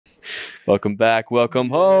Welcome back. Welcome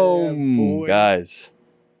home, guys.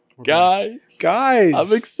 Guys,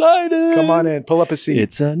 I'm excited. Come on in. Pull up a seat.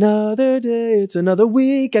 It's another day. It's another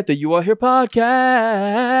week at the You Are Here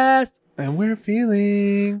podcast. And we're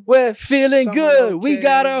feeling good. okay. We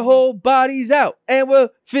got our whole bodies out and we're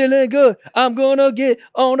feeling good. I'm gonna get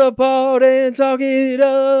on the party and talk it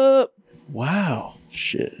up. Wow.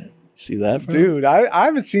 Shit. See that, bro? Dude, I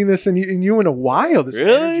haven't seen this in you in a while. This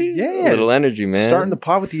Really? energy. Yeah. A little energy, man. Starting the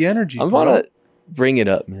pod with the energy. I'm gonna bring it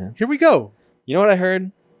up, man. Here we go. You know what I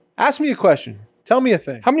heard? Ask me a question. Tell me a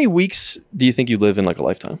thing. How many weeks do you think you live in like a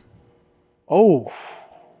lifetime? Oh.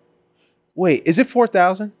 Wait, is it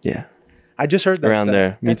 4,000? Yeah. I just heard that. Around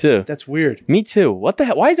there. Me too. That's weird. Me too. What the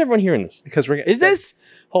hell? Why is everyone hearing this? Because Is this?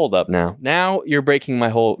 Hold up now. Now you're breaking my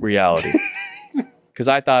whole reality. Because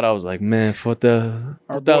I thought I was like, man,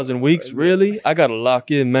 4,000 weeks? Really? I got to lock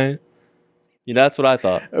in, man. You know, that's what I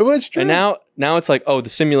thought. It was true. And now it's like, oh, the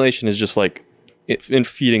simulation is just like in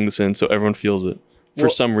feeding this in so everyone feels it for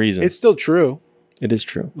some reason. It's still true. It is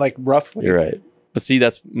true. Like roughly. You're right. But see,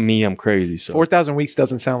 that's me. I'm crazy. So 4,000 weeks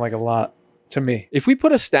doesn't sound like a lot to me. if we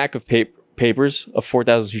put a stack of papers of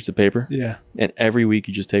 4,000 sheets of paper, Yeah. and every week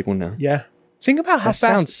you just take one down. Yeah. Think about how That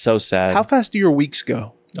sounds so sad. How fast do your weeks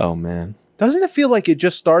go? Oh man. Doesn't it feel like it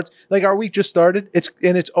just starts? Like our week just started. It's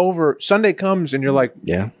over. Sunday comes and you're like,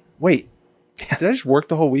 Yeah. wait, did I just work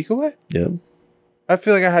the whole week away? Yeah. I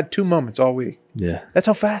feel like I had 2 moments all week. Yeah. That's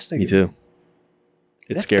how fast they Me get. too.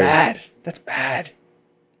 It's That's scary. bad. That's bad.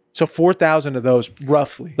 So 4,000 of those,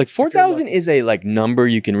 roughly. Like 4,000 is a like number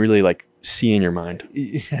you can really like see in your mind.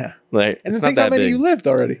 Yeah. Like And it's then think not how that many big. you lived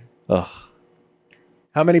already. Ugh.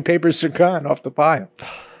 How many papers are gone off the pile?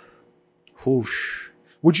 Whoosh.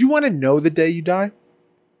 Would you want to know the day you die?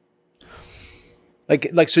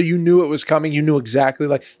 Like, so you knew it was coming. You knew exactly.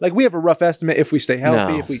 Like we have a rough estimate if we stay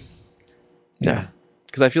healthy. No. If we, No.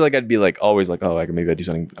 Because I feel like I'd be like always like, oh, maybe I'd do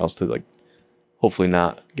something else to like hopefully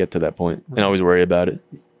not get to that point and always worry about it.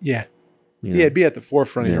 yeah, You know? yeah, it'd be at the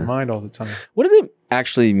forefront of Yeah. your mind all the time. What does it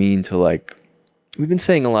actually mean to like, we've been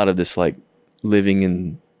saying a lot of this like living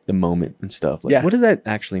in the moment and stuff. Like, Yeah. what does that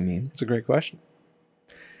actually mean? That's a great question.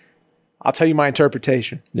 I'll tell you my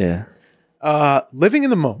interpretation. Yeah. Living in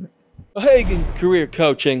the moment. Hagen career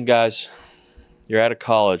coaching, guys. You're out of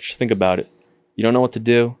college. Think about it. You don't know what to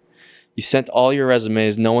do. You sent all your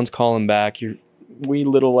resumes. No one's calling back. You're wee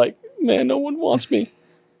little like, man, no one wants me.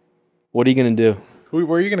 What are you going to do?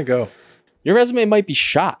 Where are you gonna go? Your resume might be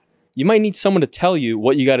shot. You might need someone to tell you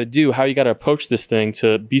what you got to do, how you got to approach this thing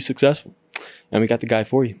to be successful. And we got the guy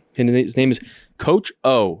for you. His name is Coach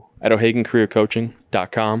O at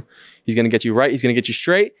OHagenCareerCoaching.com. He's going to get you right. He's going to get you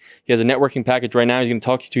straight. He has a networking package right now. He's going to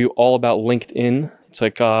talk to you all about LinkedIn. It's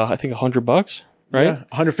like, I think $100, right? Yeah,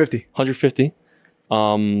 150. 150.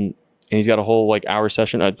 And he's got a whole like hour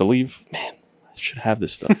session, I believe. Man, I should have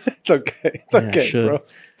this stuff. It's okay. It's Yeah, I okay, should. bro.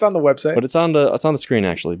 It's on the website. But it's on the screen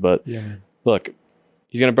actually. But yeah, man. look,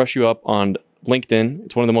 he's going to brush you up on LinkedIn.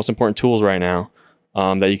 It's one of the most important tools right now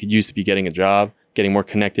that you could use to be getting a job, getting more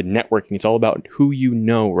connected, networking. It's all about who you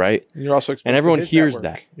know, right? And you're also exposed And everyone to his hears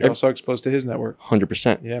network. that. You're also exposed to his network.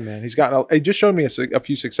 100%. Yeah, man. He's gotten. He just showed me a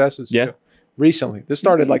few successes. Yeah. Too, recently. This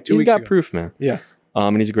started like 2 He's weeks got ago. proof, man. Yeah.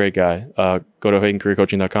 And he's a great guy. Go to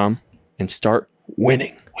HagenCareerCoaching.com and start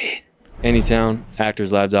winning.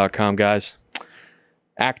 AnytownActorsLab.com, guys.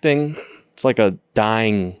 Acting, it's like a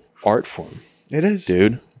dying art form, It is,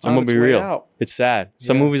 dude. I'm on gonna its be way real. out. It's sad.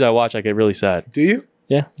 Some Yeah. movies I watch, I get really sad. Do you?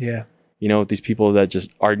 Yeah. Yeah. You know, these people that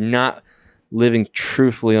just are not living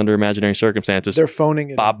truthfully under imaginary circumstances. They're phoning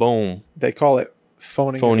it. Ba-boom. They call it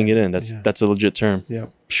phoning It in. That's a legit term. Yeah.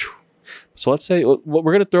 Phew. So let's say what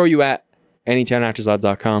we're gonna throw you at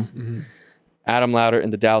AnytownActorsLab.com. Mm-hmm. Adam Louder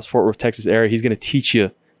in the Dallas-Fort Worth, Texas area. He's going to teach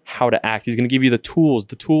you how to act. He's going to give you the tools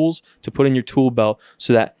to put in your tool belt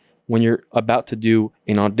so that when you're about to do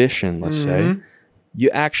an audition, let's say,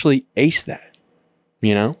 you actually ace that.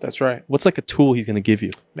 You know? That's right. What's like a tool he's going to give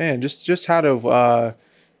you? Man, just how to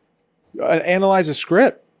analyze a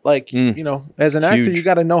script. Like, you know, as an actor, Huge. you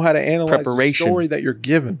got to know how to analyze the Preparation. story that you're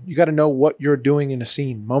given. You got to know what you're doing in a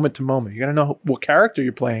scene, moment to moment. You got to know what character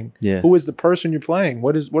you're playing. Yeah. Who is the person you're playing?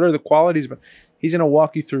 What are the qualities? He's going to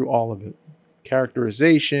walk you through all of it.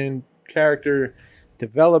 Characterization, character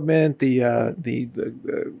development, the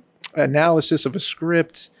analysis of a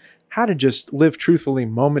script, how to just live truthfully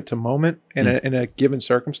moment to moment in a given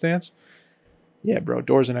circumstance. Yeah, bro.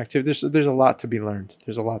 Doors and activity. There's a lot to be learned.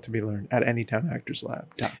 There's a lot to be learned at Anytown Actors Lab.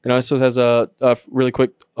 It also has a really quick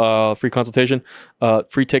free consultation,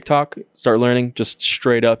 free TikTok. Start learning just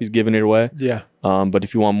straight up. He's giving it away. Yeah. But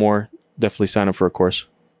if you want more, definitely sign up for a course.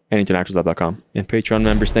 AnytownActorsLab.com. And Patreon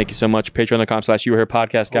members, thank you so much.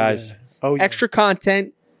 Patreon.com/YouAreHerePodcast, guys. Oh, yeah. Oh, yeah. Extra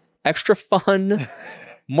content, extra fun,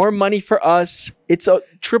 more money for us. It's a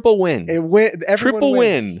triple win. Triple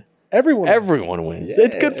win. Everyone wins. Yeah.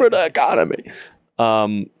 It's good for the economy.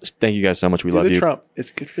 Thank you guys so much. We love you. Trump.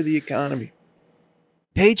 It's good for the economy.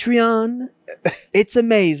 Patreon. It's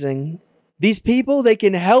amazing. These people, they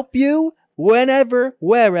can help you whenever,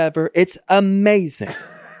 wherever. It's amazing.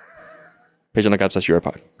 Patreon.com/Your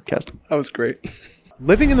Podcast. That was great.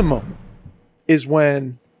 Living in the moment is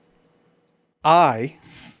when I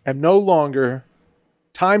am no longer,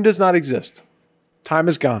 time does not exist. Time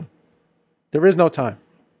is gone. There is no time.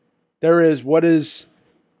 There is what is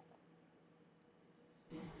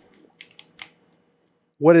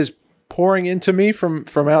pouring into me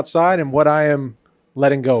from outside and what I am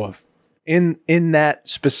letting go of in that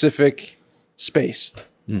specific space.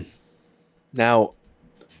 Now,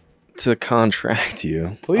 to contract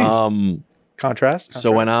you, please. Contrast.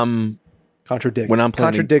 So when I'm contradict. When I'm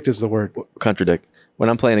playing contradict is the word. Contradict. When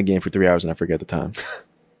I'm playing a game for 3 hours and I forget the time.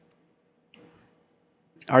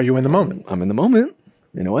 Are you in the moment? I'm in the moment,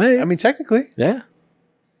 in a way. I mean, technically. Yeah.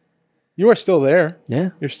 You are still there.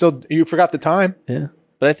 Yeah. You forgot the time. Yeah.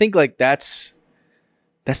 But I think like that's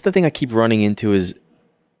the thing I keep running into is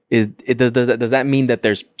does that mean that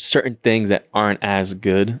there's certain things that aren't as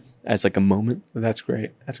good as like a moment? That's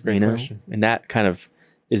great. That's a great question. And that kind of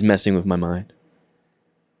is messing with my mind.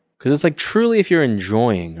 Because it's like truly if you're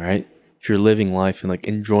enjoying, right? If you're living life and like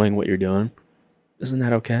enjoying what you're doing, isn't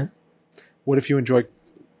that okay? What if you enjoy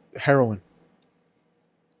heroin?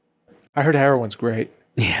 I heard heroin's great.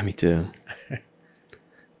 Yeah, me too.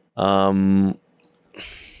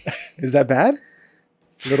 Is that bad?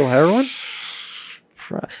 Little heroin?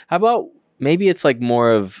 How about maybe it's like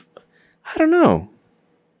more of, I don't know.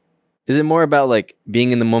 Is it more about like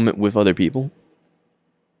being in the moment with other people?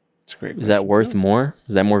 It's a great question. Is that worth more?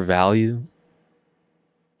 Is that more value?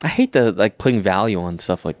 I hate the like putting value on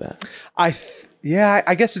stuff like that. I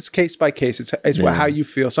guess it's case by case. It's how you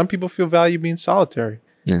feel. Some people feel value being solitary.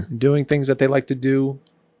 Yeah. Doing things that they like to do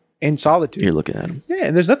in solitude. You're looking at them. Yeah,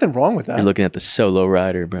 and there's nothing wrong with that. You're looking at the solo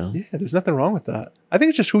rider, bro. Yeah, there's nothing wrong with that. I think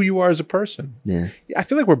it's just who you are as a person. Yeah. I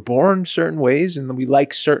feel like we're born certain ways and we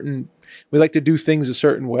like to do things a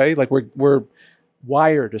certain way. Like we're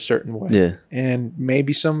wired a certain way. Yeah. And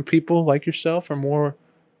maybe some people like yourself are more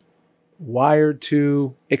wired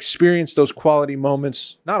to experience those quality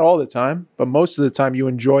moments, not all the time, but most of the time you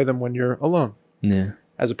enjoy them when you're alone. Yeah.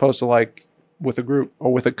 As opposed to like with a group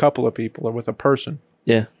or with a couple of people or with a person.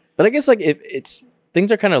 Yeah. But I guess like if it's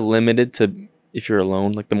things are kind of limited to if you're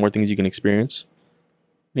alone, like the more things you can experience,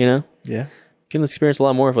 you know? Yeah. You can experience a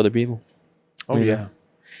lot more with other people. Oh yeah.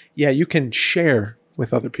 Yeah, you can share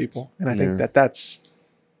with other people. And I think that's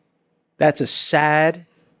a sad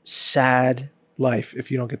life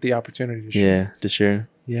if you don't get the opportunity to share. Yeah, to share.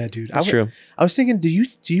 Yeah, dude. That's true. I was thinking, do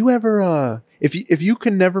you ever if you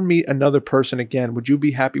can never meet another person again, would you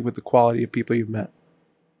be happy with the quality of people you've met?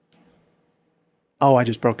 Oh, I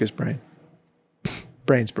just broke his brain.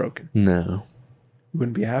 Brain's broken. No. You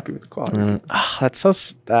wouldn't be happy with the quality. That's so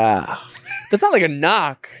that's not like a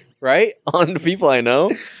knock, right? On the people I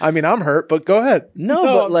know. I mean, I'm hurt, but go ahead. No,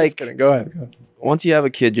 but I'm like just kidding. Go ahead. Once you have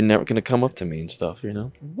a kid, you're never gonna come up to me and stuff, you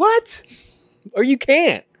know? What? Or you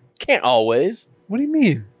can't. Can't always. What do you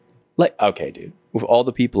mean? Like, okay, dude. With all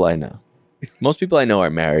the people I know, most people I know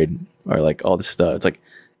are married or like all this stuff. It's like,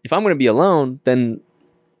 if I'm gonna be alone, then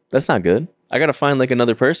that's not good. I gotta find like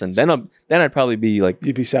another person. Then I'd probably be like,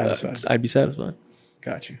 you'd be satisfied. I'd be satisfied.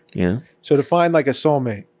 Got you. Yeah. So to find like a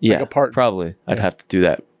soulmate, yeah, like a partner, probably I'd have to do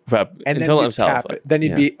that until I'm satisfied. Then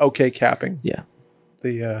you'd be okay capping. Yeah.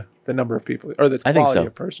 The number of people or the I quality think so.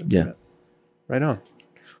 of person. Yeah. Right on.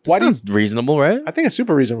 Why sounds reasonable, right? I think it's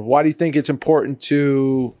super reasonable. Why do you think it's important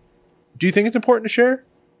to? Do you think it's important to share?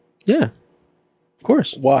 Yeah. Of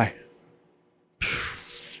course. Why?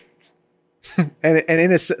 and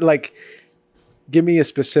in a like, give me a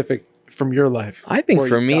specific from your life. I think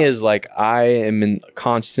for me is like I am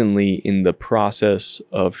constantly in the process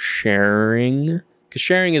of sharing. Because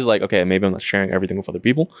sharing is like, okay, maybe I'm not sharing everything with other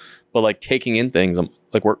people, but like taking in things, I'm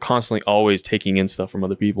like, we're constantly always taking in stuff from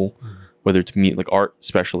other people, whether it's me, like art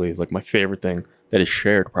especially is like my favorite thing that is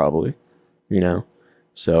shared probably, you know?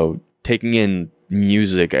 So taking in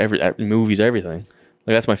music, movies, everything,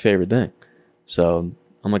 like that's my favorite thing. So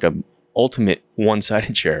I'm like a ultimate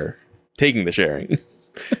one-sided sharer, taking the sharing.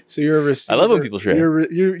 So you're a receiver. I love when people share.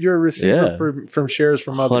 You're a receiver from shares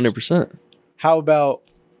from others. 100%. How about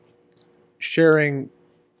sharing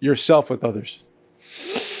yourself with others?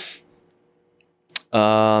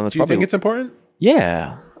 Do you think it's important?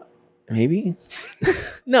 Yeah, maybe.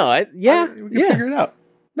 No, we can figure it out.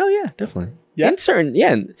 No, yeah, definitely. Yeah. In certain,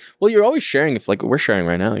 yeah. Well, you're always sharing if like we're sharing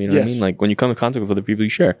right now. You know what I Yes. mean? Like when you come in contact with other people, you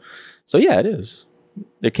share. So yeah, it is.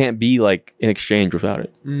 There can't be like an exchange without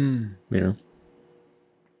it. You know?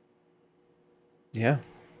 Yeah.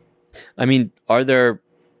 I mean, are there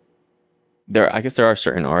I guess there are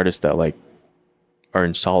certain artists that like are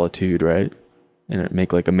in solitude, right? And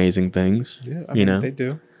make like amazing things. Yeah. I you mean, know? they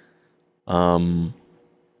do.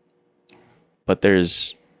 But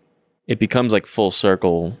it becomes like full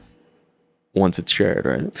circle once it's shared,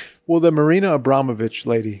 right? Well, the Marina Abramovich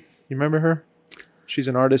lady, you remember her? She's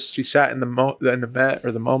an artist. She sat in the Met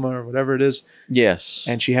or the MoMA or whatever it is. Yes.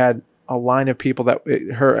 And she had a line of people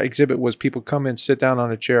her exhibit was people come in, sit down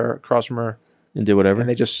on a chair across from her, and do whatever. and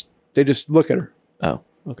they just look at her. Oh,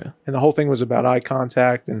 okay. And the whole thing was about eye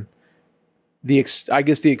contact and I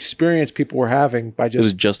guess the experience people were having by It was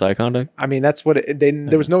just. just eye contact. I mean, that's what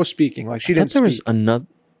there was no speaking. Like she didn't There speak. was another.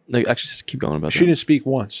 Like, actually, keep going about She that. didn't speak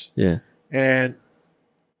once. Yeah. And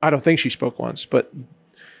I don't think she spoke once, but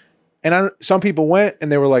some people went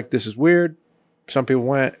and they were like, this is weird. Some people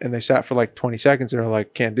went and they sat for like 20 seconds and they're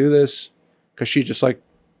like, can't do this. Because she's just like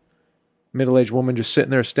middle-aged woman just sitting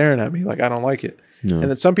there staring at me. Like, I don't like it. No. And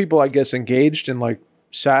then some people, I guess, engaged and like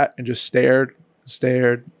sat and just stared.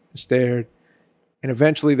 And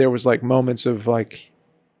eventually there was like moments of like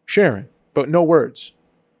sharing, but no words.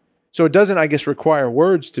 So it doesn't, I guess, require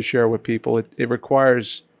words to share with people. It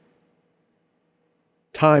requires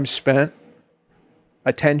time spent,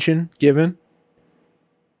 attention given,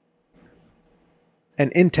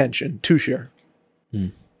 and intention to share.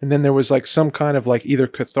 And then there was like some kind of like either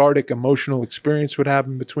cathartic emotional experience would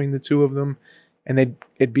happen between the two of them, and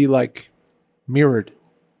it'd be like mirrored.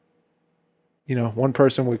 You know, one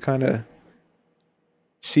person would kind of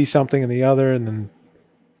see something in the other, and then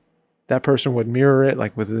that person would mirror it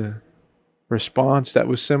like with a response that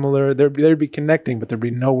was similar. There'd be connecting, but there'd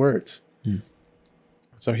be no words.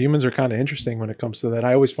 So humans are kind of interesting when it comes to that.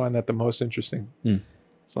 I always find that the most interesting.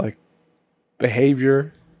 It's like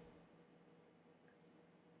behavior.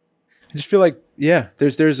 I just feel like, yeah,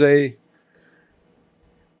 there's I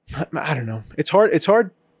don't know. It's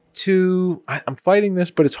hard to, I'm fighting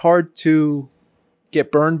this, but it's hard to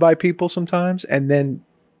get burned by people sometimes and then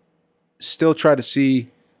still try to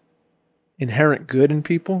see inherent good in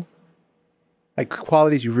people. Like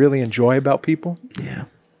qualities you really enjoy about people. Yeah.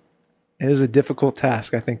 It is a difficult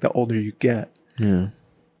task, I think, the older you get. Yeah.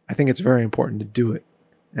 I think it's very important to do it.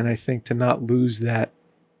 And I think to not lose that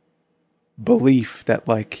belief that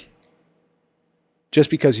like,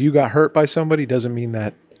 just because you got hurt by somebody doesn't mean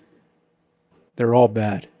that they're all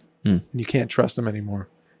bad. And you can't trust them anymore.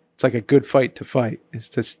 It's like a good fight to fight. Is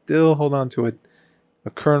to still hold on to a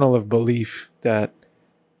kernel of belief that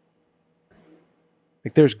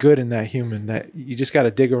like there's good in that human that you just got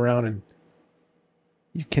to dig around and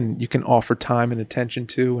you can offer time and attention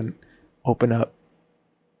to and open up,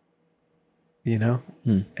 you know,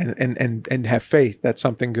 and have faith that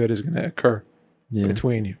something good is going to occur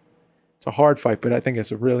between you. It's a hard fight, but I think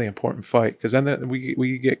it's a really important fight because then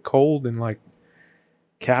we get cold and like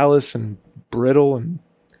callous and brittle and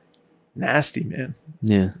nasty, man.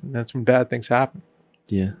 Yeah. And that's when bad things happen.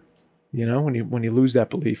 Yeah. You know, when you lose that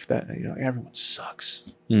belief that, you know, everyone sucks.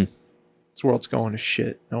 This world's going to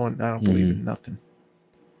shit. I don't believe in nothing.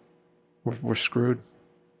 We're screwed.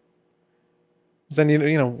 Then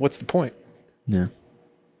you know what's the point? Yeah.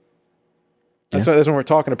 That's when we're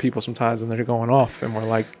talking to people sometimes and they're going off and we're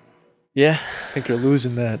like, yeah, I think you're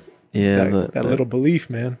losing that little belief,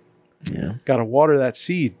 man. Yeah. Got to water that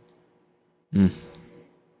seed. I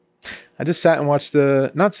just sat and watched I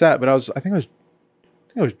think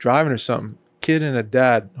I was driving or something. Kid and a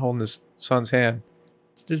dad holding his son's hand.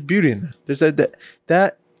 There's beauty in that. There's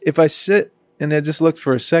that if I sit and I just looked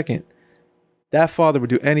for a second, that father would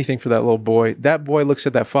do anything for that little boy. That boy looks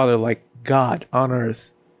at that father like God on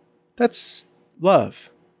earth. That's love.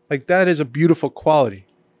 Like that is a beautiful quality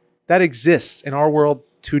that exists in our world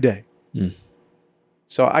today.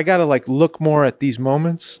 So I got to like look more at these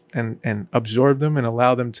moments and absorb them and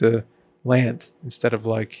allow them to land instead of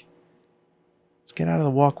like, let's get out of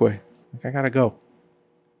the walkway. Like I got to go.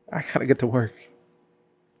 I got to get to work.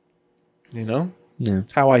 You know? Yeah.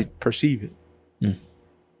 That's how I perceive it.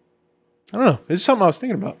 I don't know. It's something I was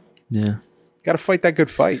thinking about. Yeah. Got to fight that good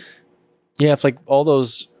fight. Yeah. It's like all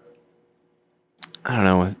those, I don't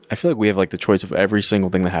know. I feel like we have like the choice of every single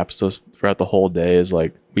thing that happens to us throughout the whole day is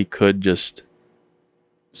like, we could just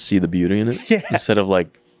see the beauty in it instead of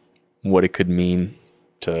like what it could mean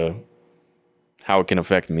to how it can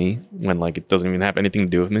affect me when like it doesn't even have anything to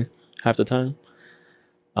do with me half the time.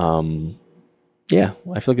 Yeah,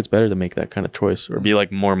 I feel like it's better to make that kind of choice or be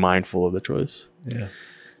like more mindful of the choice. Yeah.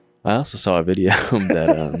 I also saw a video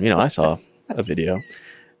that, I saw a video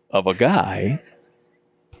of a guy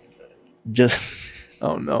just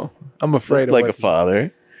Oh no, I'm afraid of like what- a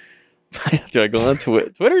father. Dude, I go on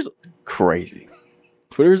Twitter's crazy.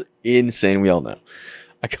 Twitter's insane. We all know.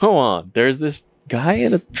 I go on. There's this guy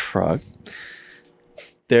in a truck.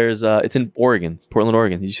 It's in Oregon, Portland,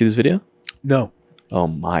 Oregon. Did you see this video? No, Oh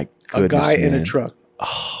my goodness, a guy in a man. truck.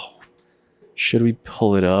 Oh, should we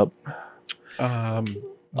pull it up?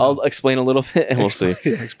 I'll explain a little bit and we'll see.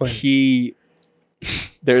 Yeah, explain.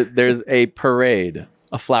 There's a parade,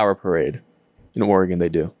 a flower parade in Oregon. They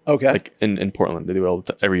do Okay. like in Portland. They do it all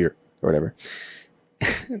the every year or whatever.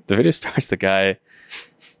 The video starts. The guy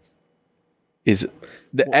is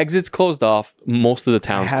the exit's closed off. Most of the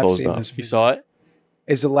town's have closed seen off. this You video. saw it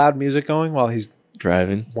Is the loud music going while he's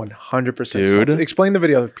driving. 100%? Dude. Explain the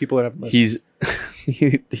video to people that haven't listened.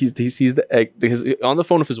 He sees the egg because on the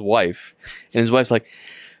phone with his wife, and his wife's like,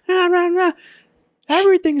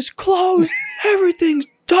 everything's closed, everything's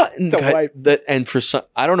done. And The wife. and for some,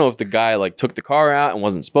 I don't know if the guy like took the car out and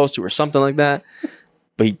wasn't supposed to or something like that,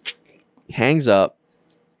 but he hangs up.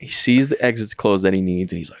 He sees the exits closed that he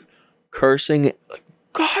needs, and he's like cursing, like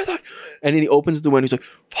God, and then he opens the window. He's like,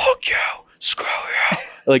 "Fuck you, screw you,"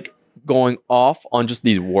 like going off on just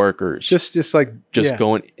these workers. just yeah.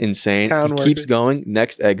 Going insane. Town He keeps workers. going.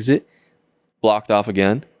 Next exit, blocked off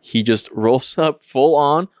again. He just rolls up full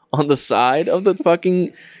on the side of the fucking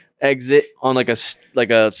exit on like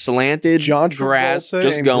a slanted John grass, Travolta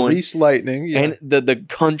just and going. Grease Lightning. Yeah. And the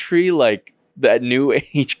country, like that new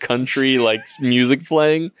age country like music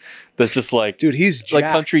playing. That's just like dude, he's like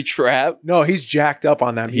jacked. country trap. No, he's jacked up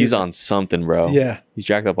on that music. He's on something, bro. Yeah. He's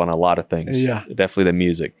jacked up on a lot of things. Yeah. Definitely the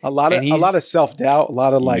music. A lot of self-doubt, a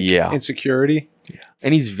lot of like Yeah. insecurity,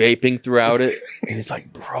 And he's vaping throughout it. And it's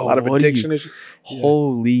like, bro, a lot of what are you- addiction issues.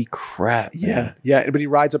 Holy crap. Yeah. Man. Yeah. But he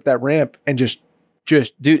rides up that ramp and just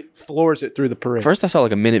Dude, floors it through the parade. first I saw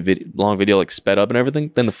like a long video, like sped up and everything.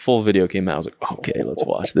 Then the full video came out. I was like, okay, let's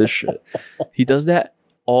watch this shit. He does that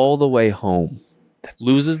all the way home.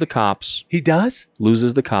 Loses the cops. He does?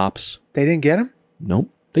 Loses the cops. They didn't get him? Nope.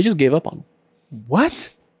 They just gave up on him.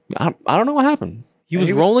 What? I don't know what happened. He And was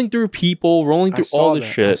he was- rolling through people, rolling I through saw all this that.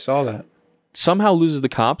 I shit. saw that. Somehow loses the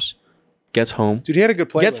cops. Gets home. Dude, he had a good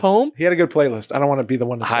playlist. Gets home? He had a good playlist. I don't want to be the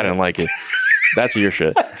one to say I didn't it. like it. That's your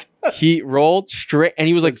shit. He rolled straight, and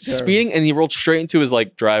he was like That's terrible. speeding, and he rolled straight into his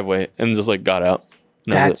like driveway, and just like got out.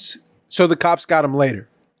 And that was it. That's so the cops got him later.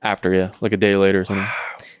 After, yeah, like a day later or something.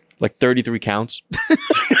 Like 33 counts.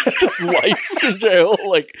 Just life in jail.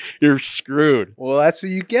 Like you're screwed. Well, that's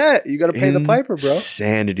what you get. You got to pay the piper, bro.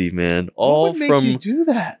 Insanity, man. What All would make from you do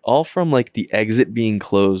that? all from like the exit being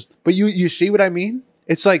closed. But you see what I mean?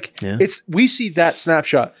 It's like Yeah. we see that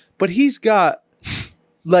snapshot, but he's got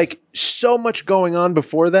like so much going on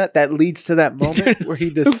before that leads to that moment where he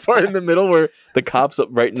the just part in the middle where the cop's up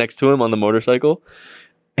right next to him on the motorcycle,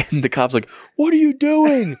 and the cop's like, "What are you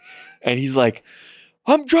doing?" And he's like,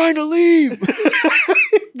 "I'm trying to leave."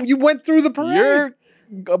 you went through the parade. You're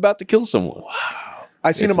about to kill someone.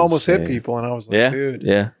 I seen It's him almost hit insane. people, and I was like, Yeah, dude.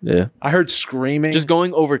 yeah. I heard screaming. Just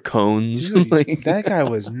going over cones. Dude, Like- that guy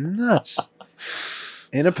was nuts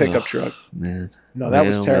in a pickup truck. Man. No, that Man,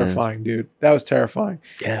 was oh, terrifying, dude. That was terrifying.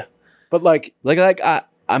 Yeah. But like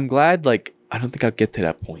I'm glad. Like I don't think I'll get to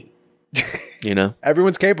that point. You know,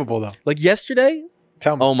 everyone's capable, though. like yesterday.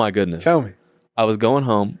 Tell me. Oh my goodness. Tell me. I was going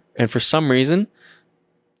home, and for some reason,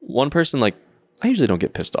 one person, like, I usually don't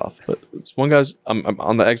get pissed off, but this one guy's, I'm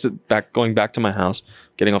on the exit going back to my house,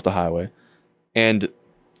 getting off the highway, and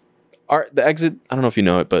the exit, I don't know if you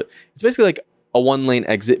know it, but it's basically like a 1-lane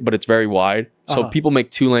exit, but it's very wide. So Uh-huh. people make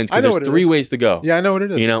 2 lanes I because know there's what it 3 is. ways to go. Yeah, I know what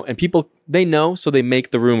it is. You know, and people, they know, so they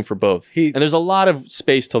make the room for both. And there's a lot of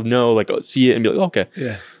space to know, like, see it and be like, okay.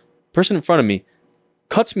 Yeah. Person in front of me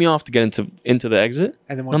cuts me off to get into the exit.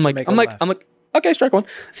 And then I'm wants to like, make I'm a like, left. I'm like, okay, strike one.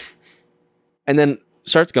 And then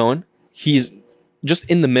starts going. He's just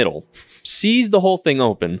in the middle, sees the whole thing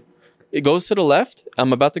open. It goes to the left.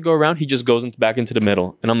 I'm about to go around. He just goes back into the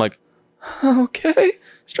middle. And I'm like, okay,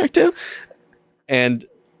 strike 2. And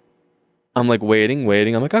I'm like waiting.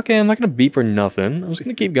 I'm like, okay, I'm not going to beep or nothing. I'm just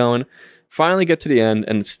going to keep going. Finally get to the end,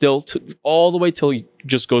 and it's still all the way till he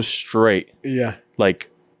just goes straight. Yeah. Like,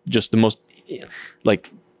 just the most,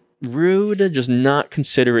 like, rude, just not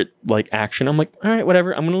considerate, like, action. I'm like, all right,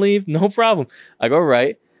 whatever. I'm going to leave. No problem. I go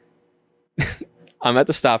right. I'm at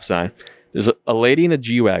the stop sign. There's a lady in a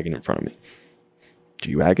G-Wagon in front of me.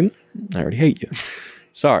 G-Wagon? I already hate you.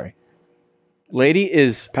 Sorry. Lady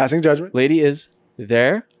is Passing judgment.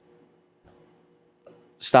 there.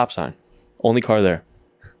 Stop sign. Only car there.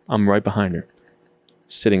 I'm right behind her.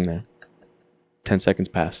 Sitting there. 10 seconds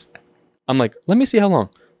pass. I'm like, let me see how long.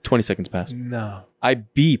 20 seconds pass. No. I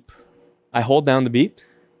beep. I hold down the beep.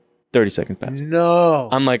 30 seconds pass. No.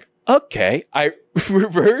 I'm like, okay. I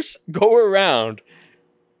reverse, go around,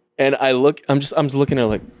 and I look. I'm just looking at her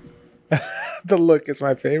like, The look is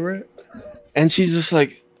my favorite. and she's just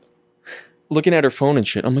like looking at her phone and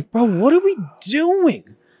shit. I'm like, bro, what are we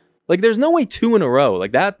doing? Like, there's no way 2 in a row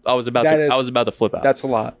like that. I was about to flip out. That's a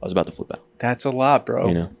lot. I was about to flip out. That's a lot, bro.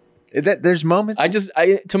 You know, There's moments. I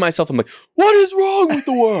to myself, I'm like, what is wrong with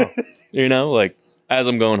the world? You know, like as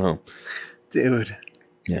I'm going home, dude.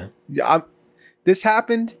 Yeah. This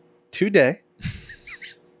happened today,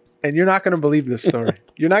 and you're not going to believe this story.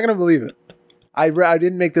 You're not going to believe it. I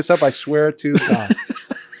didn't make this up. I swear to God.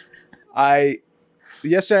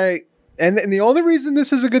 Yesterday, and the only reason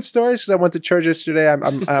this is a good story is because I went to church yesterday.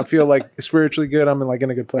 I feel like spiritually good. I'm in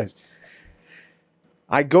a good place.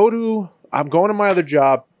 I'm going to my other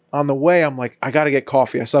job. On the way, I'm like, I got to get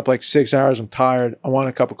coffee. I slept like 6 hours. I'm tired. I want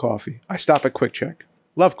a cup of coffee. I stop at Quick Check.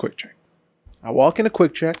 Love Quick Check. I walk into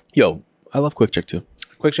Quick Check. Yo, I love Quick Check too.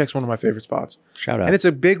 Quick Check's one of my favorite spots. Shout out. And it's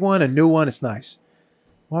a big one, a new one. It's nice.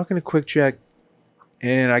 Walk into Quick Check,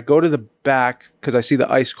 and I go to the back because I see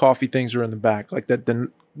the iced coffee things are in the back, like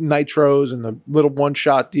the nitros and the little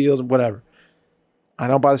one-shot deals and whatever. I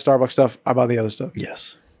don't buy the Starbucks stuff. I buy the other stuff.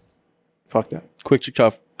 Yes. Fuck that. Quick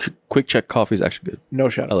Check coffee is actually good. No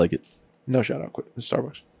shout out. I like it. No shout out. The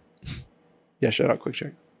Starbucks. Yeah, shout out Quick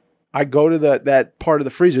Check. I go to that part of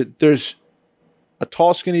the freezer. There's a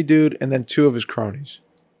tall, skinny dude and then 2 of his cronies,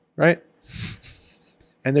 right?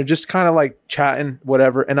 And they're just kind of like chatting,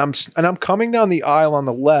 whatever. And I'm coming down the aisle on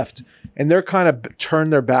the left, and they're kind of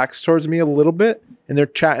turned their backs towards me a little bit, and they're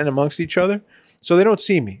chatting amongst each other. So they don't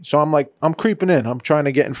see me. So I'm creeping in. I'm trying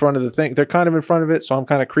to get in front of the thing. They're kind of in front of it, so I'm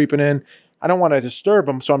kind of creeping in. I don't want to disturb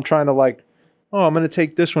them, so I'm trying to like, oh, I'm going to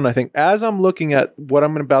take this one, I think. As I'm looking at what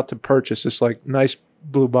I'm about to purchase, this like nice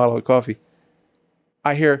blue bottle of coffee,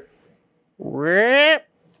 I hear like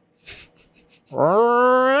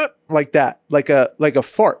that, like a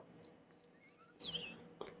fart.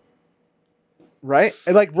 Right?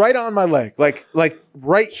 And like right on my leg, like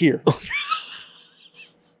right here.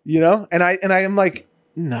 You know? And I am like,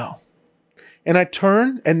 no. And I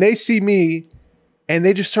turn and they see me and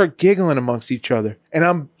they just start giggling amongst each other. And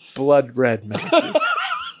I'm blood red, man.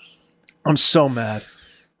 I'm so mad.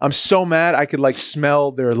 I'm so mad I could like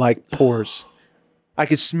smell their like pores. I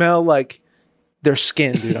could smell like their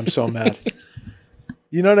skin, dude. I'm so mad.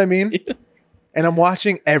 You know what I mean? Yeah. And I'm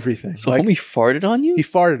watching everything. So like, homie farted on you? He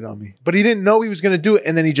farted on me. But he didn't know he was going to do it.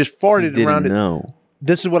 And then he just farted around it.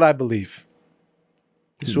 This is what I believe.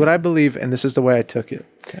 This is what I believe. And this is the way I took it.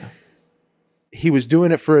 Okay. He was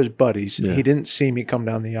doing it for his buddies. Yeah. He didn't see me come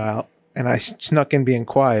down the aisle. And I snuck in being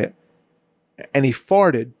quiet. And he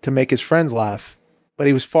farted to make his friends laugh. But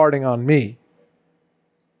he was farting on me.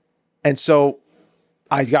 And so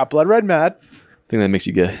I got blood red mad. I think that makes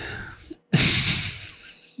you gay.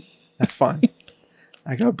 That's fine.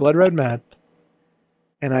 I got blood red mad.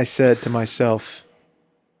 And I said to myself,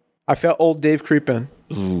 I felt old Dave creep in.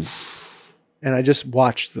 Oof. And I just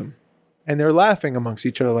watched them. And they're laughing amongst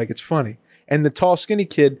each other like it's funny. And the tall, skinny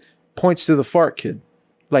kid points to the fart kid.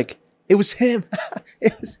 Like, it was him.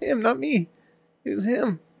 It was him, not me. It was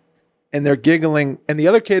him. And they're giggling. And the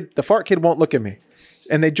other kid, the fart kid, won't look at me.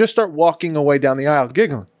 And they just start walking away down the aisle,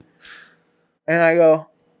 giggling. And I go,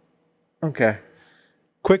 okay.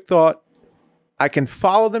 Quick thought. I can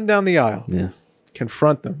follow them down the aisle. Yeah.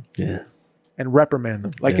 Confront them. Yeah. And reprimand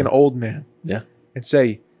them like an old man. Yeah. And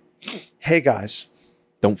say, hey guys.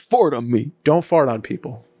 Don't fart on me. Don't fart on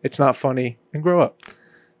people. It's not funny. And grow up.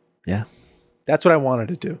 Yeah. That's what I wanted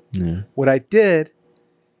to do. Yeah. What I did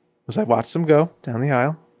was I watched them go down the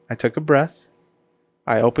aisle. I took a breath.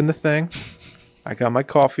 I opened the thing. I got my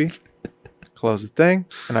coffee. Closed the thing.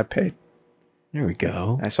 And I paid. There we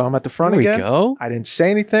go. I saw him at the front there again. We go. I didn't say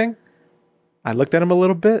anything. I looked at him a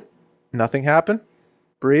little bit. Nothing happened.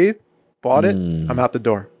 Breathe. Bought it. I'm out the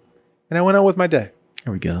door. And I went on with my day.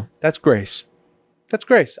 There we go. That's grace. That's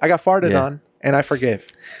grace. I got farted on and I forgave.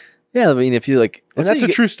 Yeah, I mean, if you like... And that's a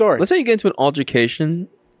true story. Let's say you get into an altercation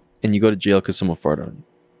and you go to jail because someone farted on you.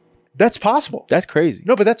 That's possible. That's crazy.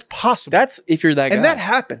 No, but that's possible. That's if you're that guy. And that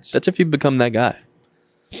happens. That's if you become that guy.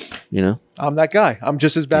 You know? I'm that guy. I'm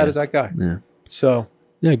just as bad as that guy. Yeah. So...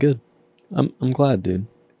 Yeah, good. I'm glad, dude.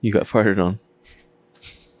 You got farted on.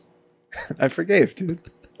 I forgave, dude.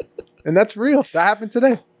 And that's real. That happened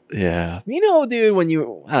today. Yeah. You know, dude, when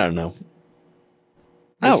you... I don't know.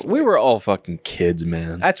 We were all fucking kids,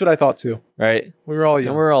 man. That's what I thought too. Right? We were all young.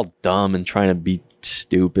 And we were all dumb and trying to be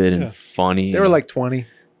stupid and funny. They were like 20.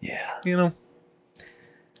 Yeah. You know?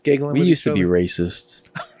 Giggling We with used each to be other. racist.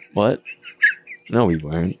 What? No, we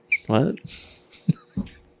weren't. What?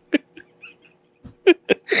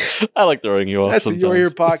 I like throwing you off. That's sometimes. the You're Here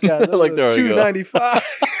podcast. I like throwing you off. 295.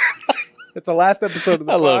 That's the last episode of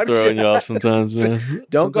the podcast. I love throwing you off sometimes, man.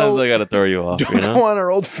 Sometimes I gotta throw you off. Don't you know? go on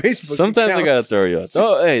our old Facebook. Sometimes accounts. I gotta throw you off.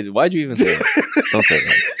 Oh, hey, why'd you even say that? Don't say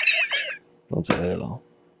that. Don't say that at all.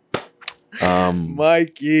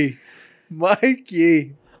 Mikey.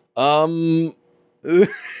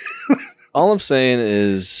 All I'm saying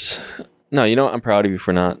is, no, you know what? I'm proud of you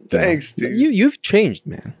for not. Thanks, dude. You've changed,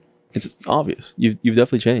 man. It's obvious. You've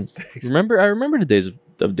definitely changed. Thanks. I remember the days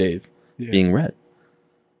of Dave being red.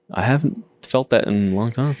 I haven't felt that in a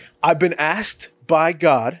long time. I've been asked by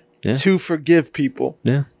God to forgive people.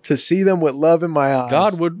 Yeah. To see them with love in my eyes.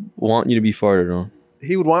 God would want you to be farted on.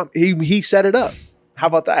 He would want. He set it up. How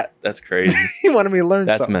about that? That's crazy. He wanted me to learn.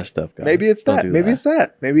 That's something. messed up, God. Maybe it's that. Maybe it's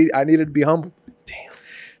that. Maybe I needed to be humble. Damn.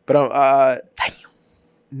 But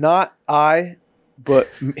not I, but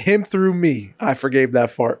him through me. I forgave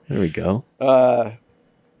that fart. There we go. Yeah,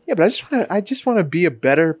 but I just want to be a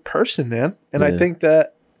better person, man. And I think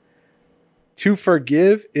that to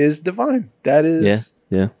forgive is divine. That is.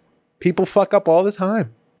 Yeah. People fuck up all the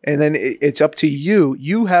time. And then it's up to you.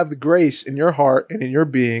 You have the grace in your heart and in your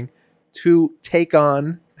being to take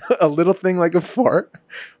on a little thing like a fart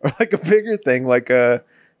or like a bigger thing, like a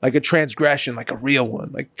transgression, like a real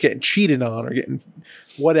one, like getting cheated on or getting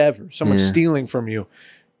whatever, someone stealing from you.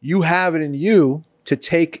 You have it in you to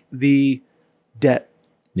take the debt,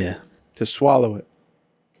 to swallow it.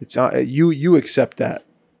 It's on, you accept that,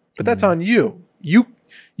 but that's on you. You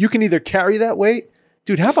can either carry that weight,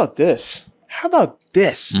 dude. How about this?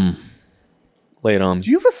 Lay it on. Do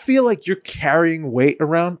you ever feel like you're carrying weight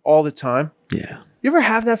around all the time? Yeah. You ever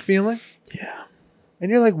have that feeling? Yeah. And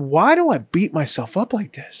you're like, why do I beat myself up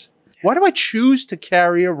like this? Why do I choose to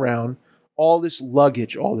carry around all this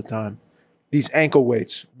luggage all the time? These ankle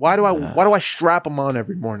weights. Why do I strap them on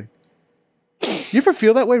every morning? You ever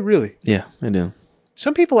feel that way? Really? Yeah, I do.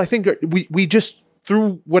 Some people, I think, we just,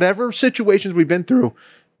 through whatever situations we've been through,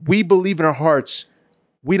 we believe in our hearts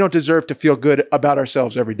we don't deserve to feel good about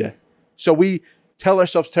ourselves every day. So we tell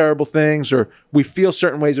ourselves terrible things, or we feel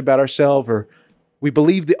certain ways about ourselves, or we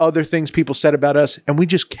believe the other things people said about us, and we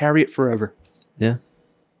just carry it forever. Yeah.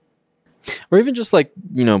 Or even just like,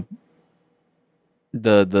 you know,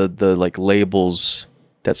 the like labels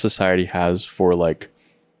that society has for like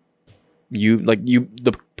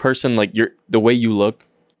the person, like the way you look,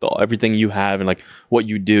 everything you have, and like what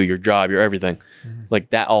you do, your job, your everything,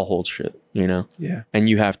 like that all holds shit, you know? Yeah. And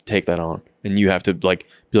you have to take that on, and you have to like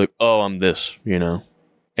be like, oh, I'm this, you know?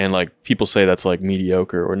 And like people say that's like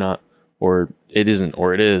mediocre or not, or it isn't,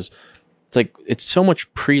 or it is. It's like, it's so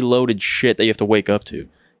much preloaded shit that you have to wake up to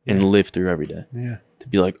and live through every day. Yeah. To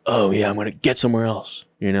be like, oh yeah, I'm going to get somewhere else,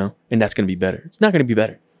 you know? And that's going to be better. It's not going to be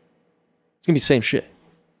better. It's going to be the same shit.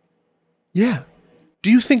 Yeah. Do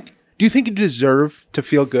you think you deserve to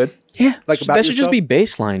feel good? Yeah. Like about that should just yourself? be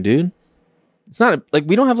baseline, dude. It's not like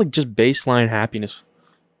we don't have like just baseline happiness.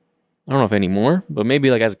 I don't know if anymore, but maybe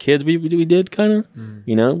like as kids we did kind of,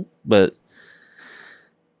 you know? But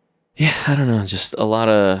yeah, I don't know. Just a lot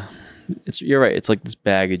of, you're right. It's like this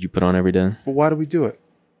baggage you put on every day. But why do we do it?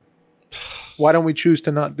 Why don't we choose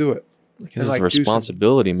to not do it? Because it's a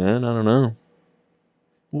responsibility, man. I don't know.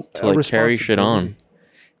 To like carry shit on.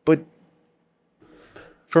 But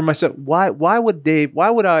for myself, why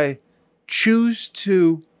would I choose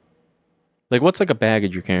to? Like, what's like a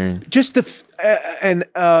baggage you're carrying? Just an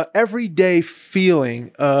everyday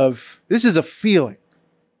feeling of, this is a feeling.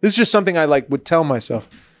 This is just something I like would tell myself.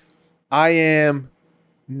 I am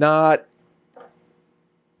not.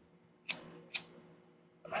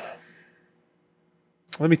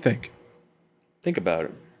 Let me think. Think about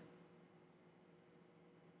it.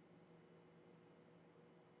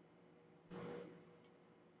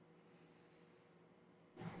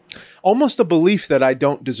 Almost a belief that I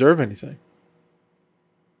don't deserve anything.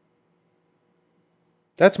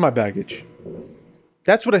 That's my baggage.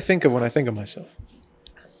 That's what I think of when I think of myself.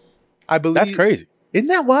 I believe. That's crazy. Isn't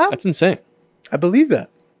that wild? That's insane. I believe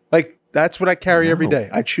that. Like, that's what I carry every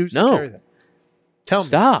day. I choose to carry that. Tell me.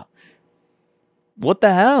 Stop. What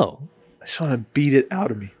the hell? I just want to beat it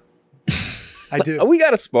out of me. I do. We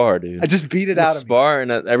got to spar, dude. I just beat it out of me. Spar,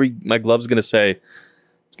 and my glove's gonna say,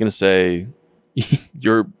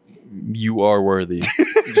 you are worthy.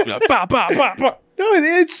 Just be like, bah, bah, bah, bah. No,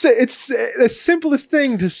 it's the simplest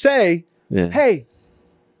thing to say. Yeah. Hey,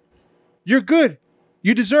 you're good.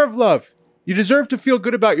 You deserve love. You deserve to feel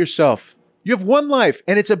good about yourself. You have one life,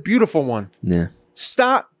 and it's a beautiful one. Yeah.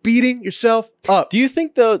 Stop beating yourself up. Do you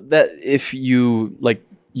think though that if you like,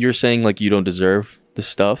 you're saying like you don't deserve the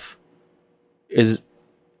stuff is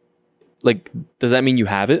like, does that mean you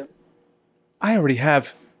have it? I already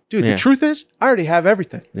have. Dude, Yeah. the truth is, I already have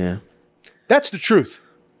everything. Yeah. That's the truth.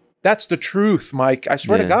 That's the truth, Mike. I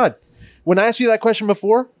swear to Yeah. God. When I asked you that question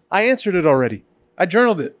before, I answered it already. I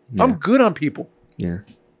journaled it. Yeah. I'm good on people. Yeah.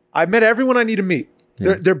 I've met everyone I need to meet.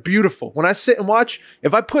 Yeah. They're beautiful. When I sit and watch,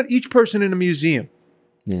 if I put each person in a museum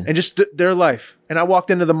Yeah. and just their life, and I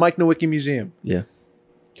walked into the Mike Nowicki Museum, Yeah.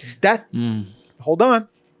 that, hold on,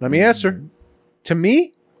 let me answer. To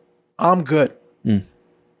me, I'm good. Mm.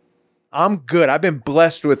 I'm good. I've been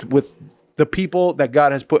blessed with the people that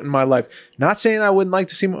God has put in my life. Not saying I wouldn't like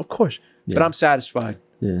to see them, of course, but Yeah. I'm satisfied.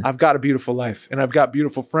 Yeah. I've got a beautiful life, and I've got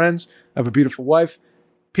beautiful friends. I have a beautiful wife,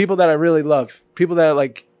 people that I really love, people that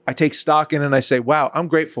like I take stock in, and I say, wow, I'm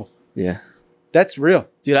grateful. Yeah. That's real.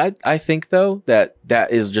 Dude, I think though that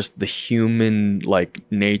is just the human like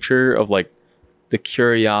nature of like the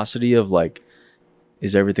curiosity of like,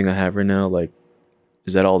 is everything I have right now like,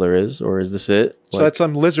 is that all there is, or is this it? So Like, that's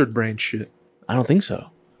some lizard brain shit. I don't think so.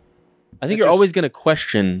 I think It's you're just- always gonna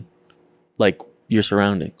question like your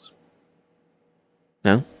surroundings.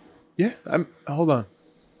 No? Yeah. Hold on.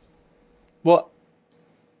 Well,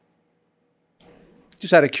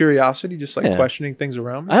 just out of curiosity, just like Yeah. questioning things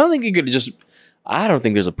around me. I don't think you could just. I don't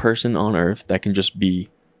think there's a person on Earth that can just be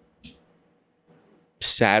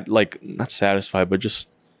sad, like not satisfied, but just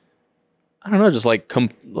I don't know, just like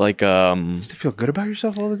Just to feel good about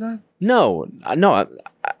yourself all the time. no.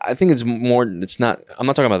 I think it's more. It's not. I'm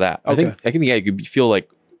not talking about that. Okay. I think yeah, you could feel like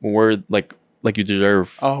we're like you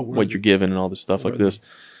deserve Oh, what worthy. you're given and all this stuff like Worthy. this.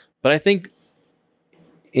 But I think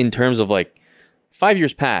in terms of like 5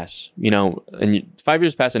 years pass, and 5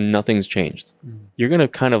 years pass and nothing's changed. You're gonna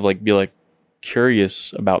kind of like be like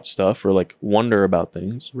curious about stuff or like wonder about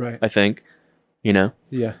things. Right. I think, Yeah.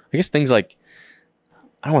 I guess things like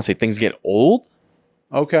I don't want to say things get old,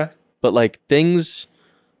 Okay. but like things,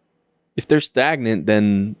 if they're stagnant,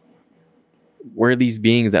 then we're these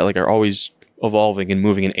beings that like are always evolving and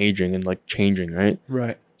moving and aging and like changing, right?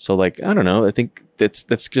 Right. So like I don't know. I think that's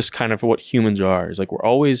just kind of what humans are. Is like we're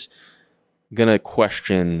always gonna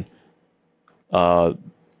question, I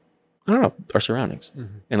don't know, our surroundings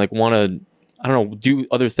and like want to, I don't know, do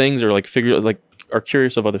other things or like figure like are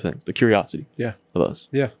curious of other things. The curiosity, Yeah. of us,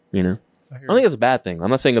 Yeah. I I hear don't think it's a bad thing. I'm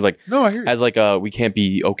not saying it's like No, I hear you. as like we can't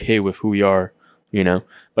be okay with who we are,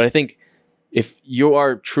 But I think if you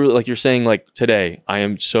are truly like you're saying like today, I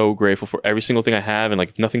am so grateful for every single thing I have, and like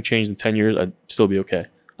if nothing changed in 10 years, I'd still be okay.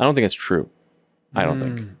 I don't think that's true. I don't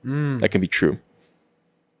think that can be true.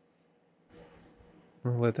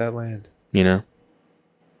 I'll let that land. And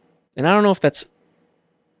I don't know if that's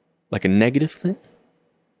like a negative thing.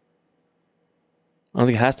 I don't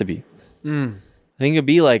think it has to be. I think it'd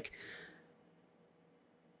be like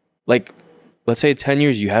let's say 10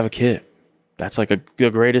 years you have a kid. That's like the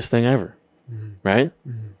greatest thing ever, right?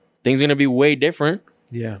 Things are gonna be way different,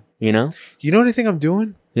 Yeah. you know? You know what I think I'm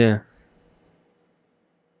doing? Yeah.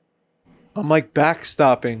 I'm like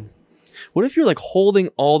backstopping. What if you're like holding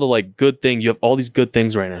all the like good things? You have all these good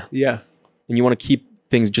things right now, Yeah. and you want to keep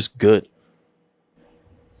things just good.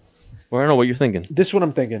 Or I don't know what you're thinking. This is what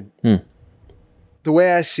I'm thinking. Hmm. The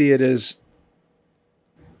way I see it is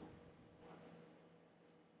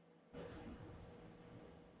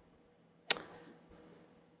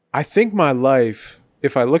I think my life,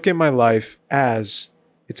 if I look at my life as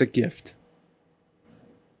it's a gift,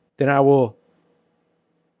 then I will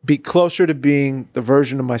be closer to being the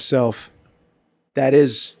version of myself that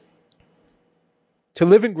is, to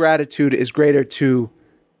live in gratitude is greater to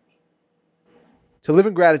live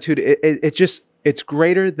in gratitude. It's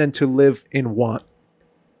greater than to live in want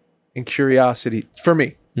and curiosity for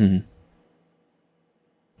me. Mm-hmm.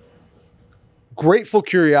 Grateful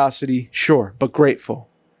curiosity, sure, but grateful.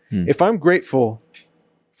 If I'm grateful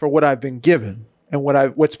for what I've been given and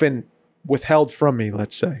what's been withheld from me,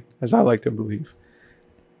 let's say, as I like to believe,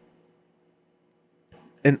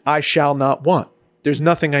 and I shall not want. There's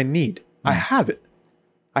nothing I need. I have it.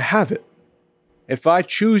 I have it. If I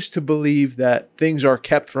choose to believe that things are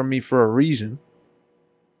kept from me for a reason,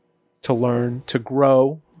 to learn, to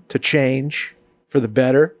grow, to change for the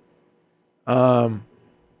better,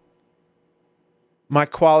 my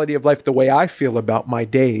quality of life, the way I feel about my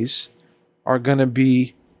days, are going to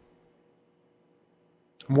be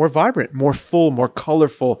more vibrant, more full, more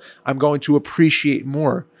colorful. I'm going to appreciate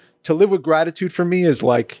more. To live with gratitude for me is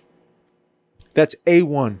like, that's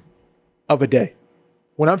A1 of a day.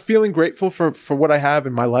 When I'm feeling grateful for what I have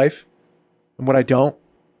in my life and what I don't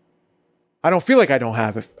feel like I don't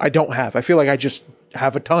have. I feel like I just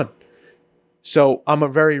have a ton. So I'm a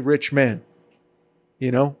very rich man.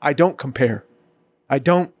 I don't compare. I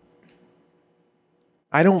don't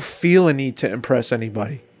feel a need to impress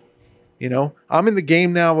anybody. You know, I'm in the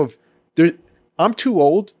game now of I'm too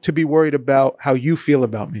old to be worried about how you feel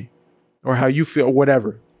about me or how you feel,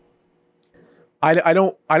 whatever. I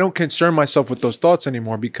don't concern myself with those thoughts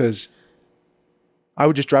anymore because I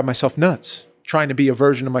would just drive myself nuts trying to be a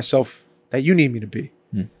version of myself that you need me to be.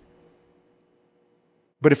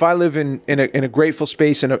 But if I live in a grateful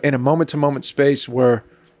space, in a moment-to-moment space where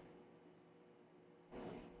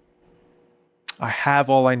I have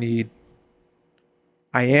all I need,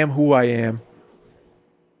 I am who I am,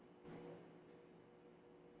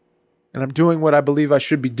 and I'm doing what I believe I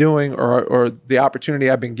should be doing or the opportunity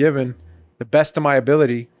I've been given, the best of my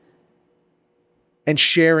ability, and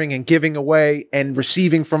sharing and giving away and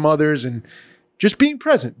receiving from others and just being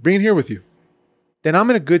present, being here with you, then I'm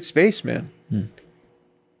in a good space, man.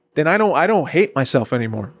 Then I don't hate myself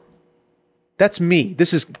anymore. That's me.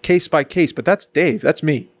 This is case by case, but that's Dave. That's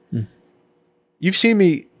me. You've seen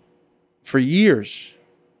me for years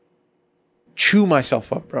chew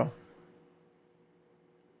myself up, bro.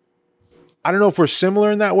 I don't know if we're similar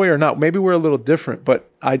in that way or not. Maybe we're a little different, but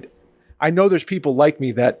I know there's people like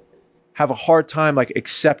me that have a hard time like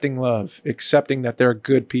accepting love, accepting that they're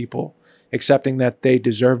good people, accepting that they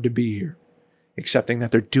deserve to be here, accepting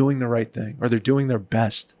that they're doing the right thing or they're doing their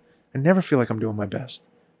best. I never feel like I'm doing my best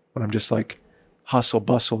when I'm just like hustle,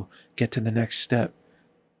 bustle, get to the next step.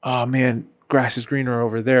 Oh man, grass is greener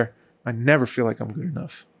over there. I never feel like I'm good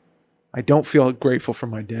enough. I don't feel grateful for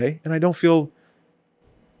my day, and I don't feel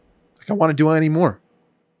like I want to do any more,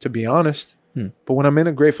 to be honest. But when I'm in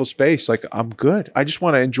a grateful space, like I'm good. I just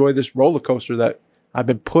want to enjoy this roller coaster that I've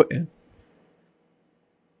been put in.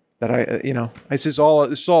 That this is all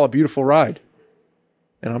a beautiful ride.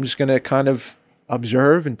 And I'm just going to kind of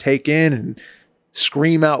observe and take in and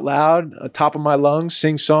scream out loud at the top of my lungs,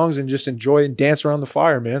 sing songs, and just enjoy and dance around the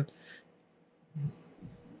fire, man.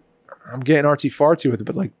 I'm getting artsy-fartsy with it,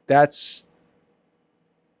 but like it's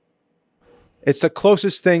the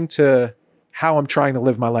closest thing to how I'm trying to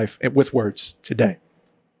live my life with words today.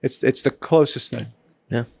 It's the closest thing.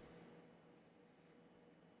 Yeah.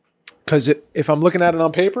 Because if I'm looking at it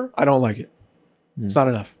on paper, I don't like it. It's not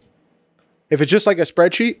enough. If it's just like a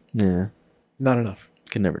spreadsheet, not enough.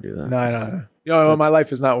 Can never do that. No. You know, my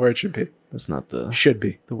life is not where it should be. That's not should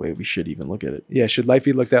be the way we should even look at it. Yeah, should life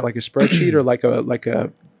be looked at like a spreadsheet or like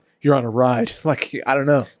a you're on a ride? Like, I don't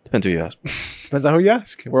know. Depends who you ask. Depends on who you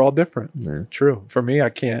ask. We're all different. Yeah. True. For me,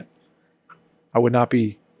 I would not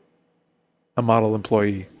be a model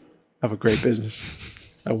employee of a great business.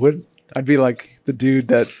 I wouldn't. I'd be like the dude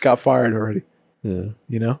that got fired already. Yeah.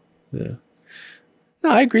 You know? Yeah.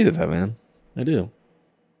 No, I agree with that, man. I do.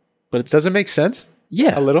 But does it make sense?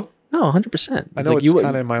 Yeah. A little? No, 100%. I know it's kind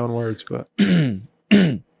of in my own words, but I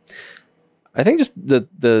think just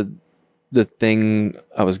the thing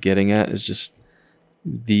I was getting at is just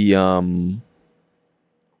I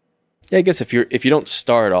guess if you don't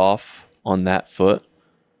start off on that foot,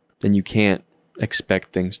 then you can't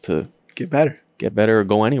expect things to get better or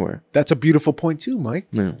go anywhere. That's a beautiful point too, Mike.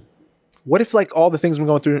 Yeah. What if like all the things I'm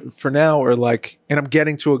going through for now are like, and I'm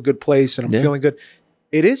getting to a good place and I'm feeling good.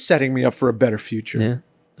 It is setting me up for a better future. Yeah,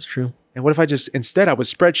 that's true. And what if instead I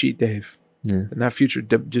was spreadsheet Dave? Yeah. And that future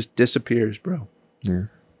just disappears, bro. Yeah.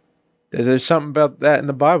 There's something about that in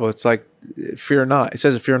the Bible. It's like, fear not. It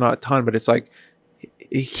says fear not a ton, but it's like,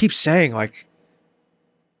 he keeps saying like,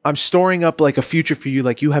 I'm storing up like a future for you.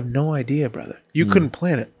 Like you have no idea, brother. You couldn't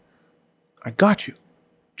plan it. I got you.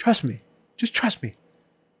 Trust me. Just trust me.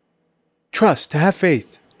 Trust, to have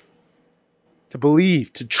faith, to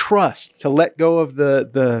believe, to trust, to let go of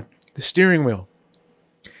the steering wheel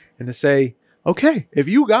and to say, okay, if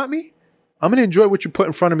you got me, I'm going to enjoy what you put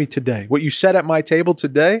in front of me today. What you set at my table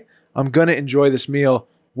today, I'm going to enjoy this meal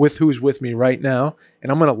with who's with me right now. And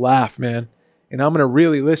I'm going to laugh, man. And I'm going to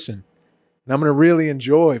really listen. And I'm going to really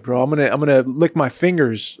enjoy, bro. I'm going to lick my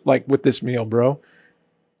fingers like with this meal, bro.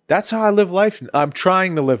 That's how I live life. I'm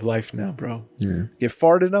trying to live life now, bro. Yeah. Get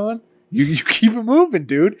farted on. You keep it moving,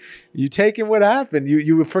 dude. You take in what happened.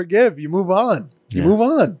 You forgive. You move on. You move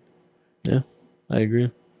on. Yeah, I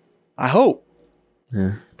agree. I hope.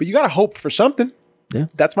 Yeah. But you got to hope for something. Yeah.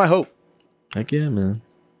 That's my hope. Heck yeah, man.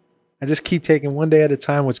 I just keep taking one day at a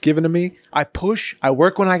time what's given to me. I push. I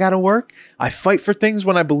work when I got to work. I fight for things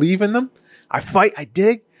when I believe in them. I fight. I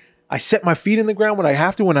dig. I set my feet in the ground when I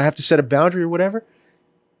have to set a boundary or whatever.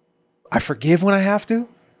 I forgive when I have to.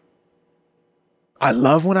 I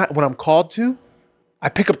love when I'm called to. I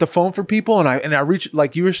pick up the phone for people and I reach,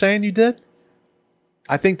 like you were saying you did.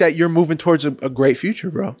 I think that you're moving towards a great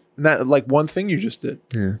future, bro. And that like one thing you just did.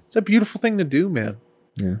 Yeah. It's a beautiful thing to do, man.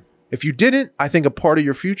 Yeah. If you didn't, I think a part of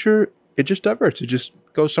your future, it just diverts. It just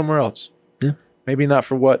goes somewhere else. Yeah. Maybe not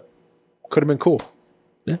for what could have been cool.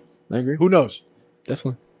 Yeah, I agree. Who knows?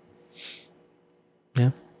 Definitely.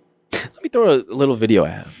 Yeah. Let me throw a little video I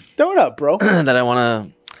have. Throw it up, bro. That I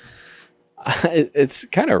want to... It's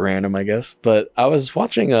kind of random, I guess. But I was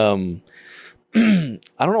watching... I don't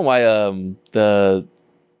know why the...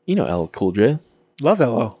 You know LL Cool J. Love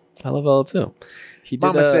LL. I love LL too. He did,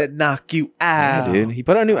 Mama said knock you out. Yeah, dude. He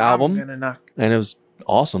put out a new album. I'm gonna knock. And it was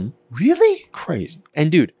awesome. Really? Crazy.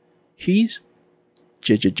 And dude, he's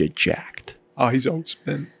jacked. Oh, he's always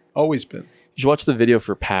been. Always been. You should watch the video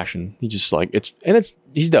for Passion. He just like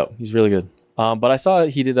he's dope. He's really good. But I saw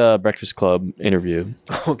he did a Breakfast Club interview.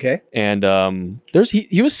 Okay. And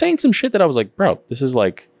he was saying some shit that I was like, bro, this is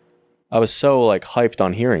like, I was so like hyped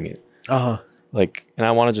on hearing it. Uh-huh. Like, and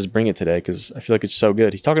I want to just bring it today because I feel like it's so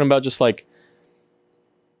good. He's talking about just like,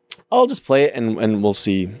 I'll just play it and we'll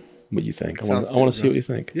see what you think. I want to see what you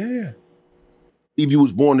think. Yeah, yeah. If you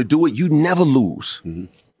was born to do it, you never lose.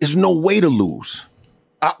 There's no way to lose.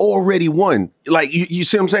 I already won. Like, you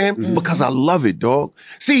see what I'm saying? Because I love it, dog.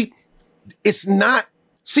 See, it's not,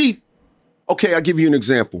 okay, I'll give you an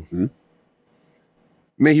example.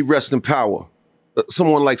 May he rest in power.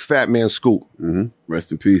 Someone like Fat Man Scoop.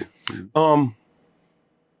 Rest in peace.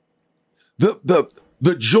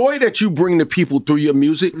 The joy that you bring to people through your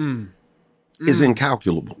music is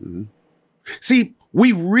incalculable. See,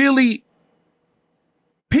 we really,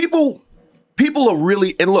 people are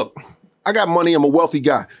really, and look, I got money, I'm a wealthy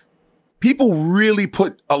guy. People really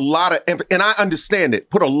put a lot of, and I understand it,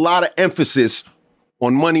 put a lot of emphasis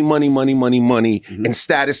on money, and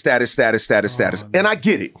status. And I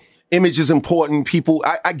get it. Image is important, people,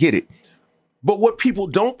 I get it. But what people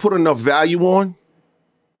don't put enough value on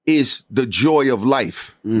is the joy of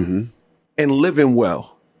life and living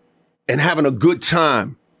well and having a good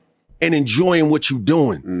time and enjoying what you're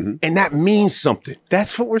doing. And that means something.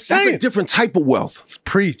 That's what we're saying. That's a different type of wealth. Let's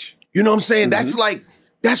preach. You know what I'm saying? That's like,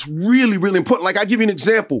 that's really, really important. Like, I'll give you an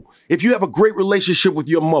example. If you have a great relationship with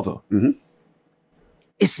your mother,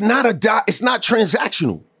 it's not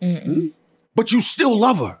transactional. But you still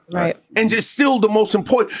love her. Right. And it's still the most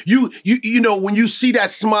important. You know, when you see that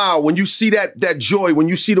smile, when you see that joy, when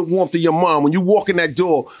you see the warmth of your mom, when you walk in that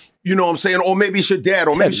door, you know what I'm saying? Or maybe it's your dad,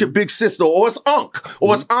 or maybe it's your big sister, or it's unc,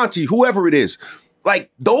 or it's auntie, whoever it is.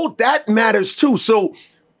 Like, though, that matters too. So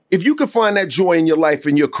if you can find that joy in your life,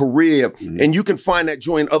 in your career, and you can find that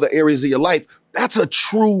joy in other areas of your life, that's a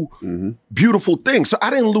true, beautiful thing. So I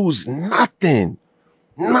didn't lose nothing.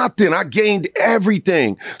 Nothing. I gained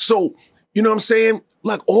everything. So, you know what I'm saying?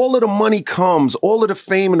 Like, all of the money comes, all of the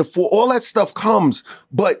fame and all that stuff comes,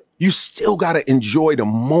 but you still got to enjoy the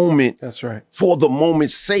moment. That's right. For the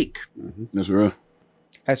moment's sake. That's right.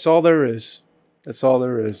 That's all there is. That's all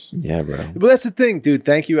there is. Yeah, bro. But that's the thing, dude.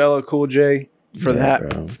 Thank you, LL Cool J, for that.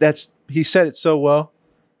 Bro. He said it so well.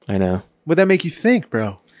 I know. What'd that make you think,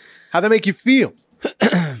 bro? How'd that make you feel?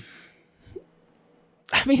 I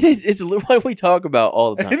mean, it's what we talk about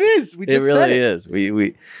all the time. It is. We just it really said it. is.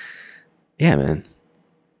 We yeah, man.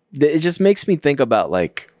 It just makes me think about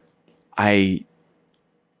like because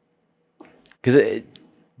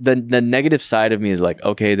the negative side of me is like,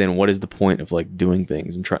 okay, then what is the point of like doing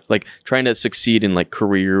things and trying to succeed in like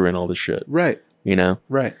career and all this shit, Right. you know?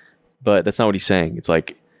 Right. But that's not what he's saying. It's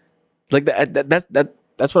like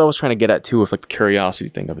that's what I was trying to get at too, with like the curiosity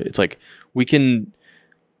thing of it. It's like we can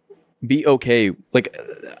be okay, like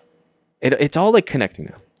it's all like connecting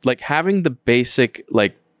now, like having the basic,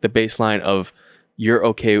 like the baseline of you're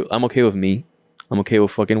okay, I'm okay with me, I'm okay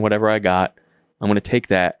with fucking whatever I got, I'm gonna take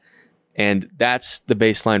that, and that's the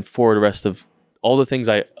baseline for the rest of all the things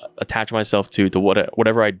I attach myself to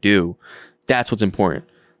whatever I do. That's what's important,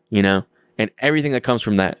 you know, and everything that comes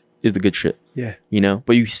from that is the good shit. Yeah. You know,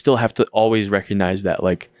 but you still have to always recognize that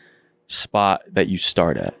like spot that you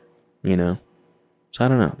start at, you know? So I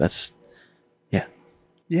don't know. That's, yeah.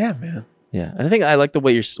 Yeah, man. Yeah. And I think I like the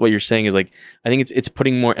way what you're saying is like, I think it's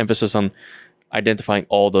putting more emphasis on identifying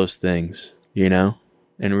all those things, you know,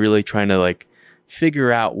 and really trying to like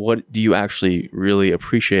figure out what do you actually really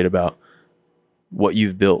appreciate about what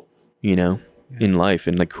you've built, you know, in life,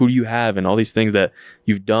 and like who do you have, and all these things that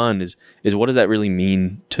you've done is what does that really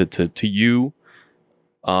mean to you?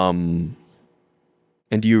 And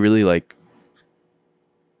do you really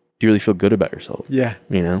feel good about yourself? Yeah.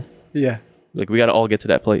 You know? Yeah. Like we got to all get to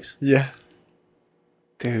that place. Yeah.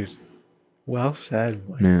 Dude. Well said,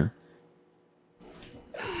 Mike. Yeah.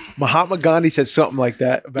 Mahatma Gandhi said something like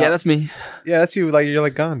that about, Yeah, that's me. yeah, that's you. Like, you're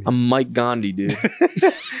like Gandhi. I'm Mike Gandhi, dude.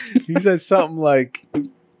 He said something like,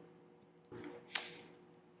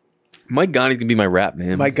 Mike Gandhi's gonna be my rap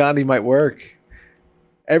name. Mike Gandhi might work.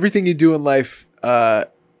 Everything you do in life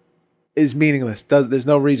is meaningless. There's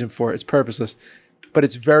no reason for it. It's purposeless. But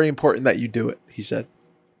it's very important that you do it, he said.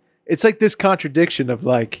 It's like this contradiction of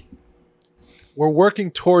like, we're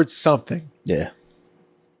working towards something. Yeah.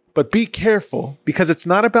 But be careful, because it's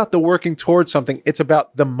not about the working towards something. It's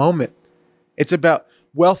about the moment. It's about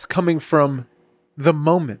wealth coming from the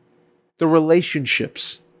moment, the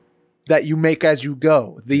relationships that you make as you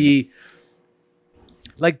go.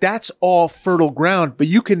 That's all fertile ground, but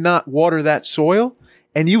you cannot water that soil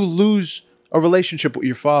and you lose a relationship with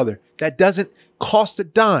your father that doesn't cost a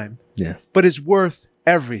dime, but is worth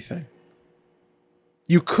everything.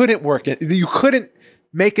 You couldn't work it. You couldn't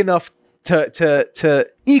make enough to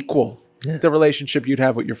equal the relationship you'd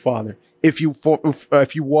have with your father if you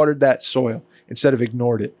watered that soil instead of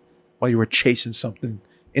ignored it while you were chasing something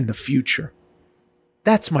in the future.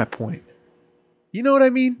 That's my point. You know what I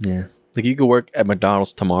mean? Yeah. Like you could work at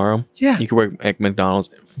McDonald's tomorrow. Yeah. You could work at McDonald's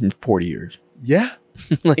in 40 years. Yeah.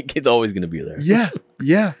 Like it's always going to be there. Yeah.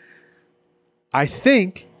 Yeah. I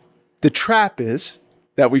think the trap is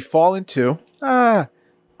that we fall into, I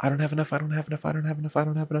don't have enough. I don't have enough. I don't have enough. I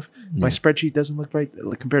don't have enough. My spreadsheet doesn't look right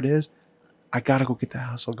compared to his. I got to go get the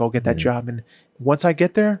house. I'll go get that job. And once I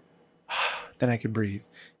get there, then I can breathe.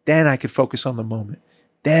 Then I can focus on the moment.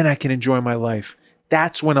 Then I can enjoy my life.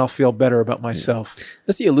 That's when I'll feel better about myself.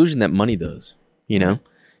 That's the illusion that money does, you know?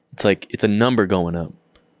 It's like, it's a number going up,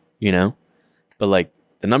 you know? But like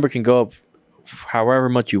the number can go up however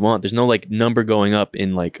much you want. There's no like number going up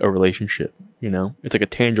in like a relationship, you know? It's like a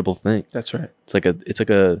tangible thing. That's right.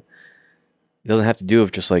 It doesn't have to do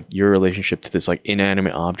with just like your relationship to this like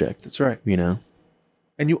inanimate object. That's right. You know?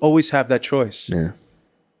 And you always have that choice. Yeah.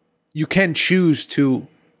 You can choose to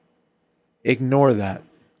ignore that,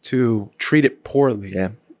 to treat it poorly. Yeah.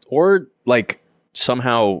 Or like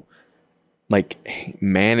somehow like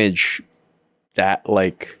manage that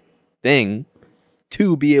like thing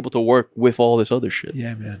to be able to work with all this other shit.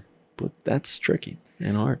 Yeah, man. But that's tricky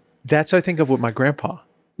and hard. That's what I think of with my grandpa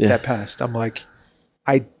that passed. I'm like,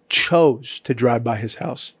 I chose to drive by his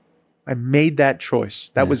house. I made that choice.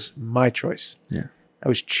 That was my choice. Yeah. I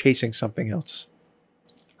was chasing something else.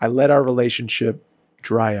 I let our relationship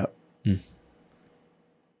dry up.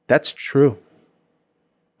 That's true.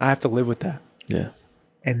 I have to live with that. Yeah.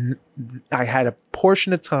 And I had a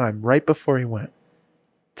portion of time right before he went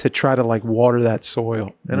to try to like water that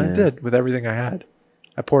soil. And I did with everything I had.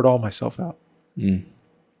 I poured all myself out. And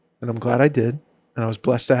I'm glad I did. And I was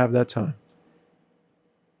blessed to have that time.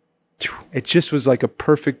 It just was like a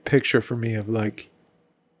perfect picture for me of like,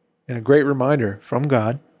 and a great reminder from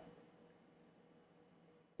God.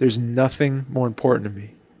 There's nothing more important to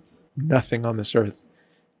me, nothing on this earth,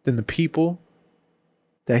 than the people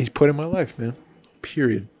that he's put in my life, man.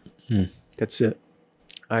 Period. That's it.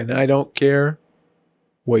 I don't care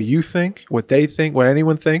what you think, what they think, what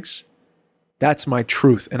anyone thinks. That's my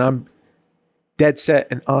truth. And I'm dead set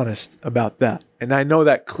and honest about that. And I know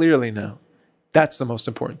that clearly now. That's the most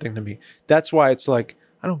important thing to me. That's why it's like,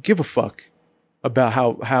 I don't give a fuck about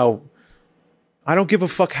how I don't give a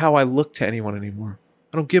fuck how I look to anyone anymore.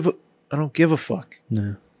 I don't give a fuck.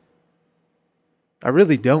 No. I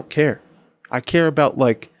really don't care. I care about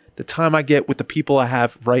like the time I get with the people I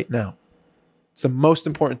have right now. It's the most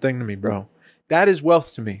important thing to me, bro. That is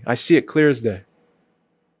wealth to me. I see it clear as day.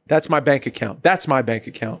 That's my bank account. That's my bank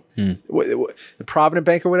account. The Provident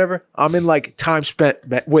Bank or whatever. I'm in like time spent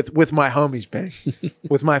with my homies bank,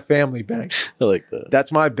 with my family bank. I like that.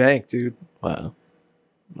 That's my bank, dude. Wow.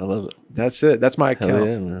 I love it. That's it. That's my account. Hell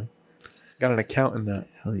yeah, man. Got an account in that.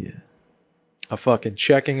 Hell yeah. A fucking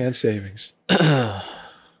checking and savings. You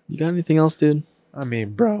got anything else, dude? I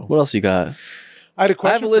mean, bro. What else you got? I had a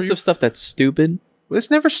question. I have a list of stuff that's stupid. It's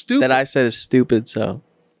never stupid. That I said is stupid, so.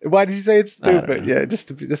 Why did you say it's I don't stupid? know. Yeah,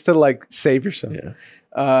 just to like save yourself.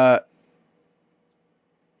 Yeah.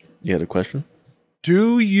 You had a question?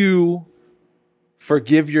 Do you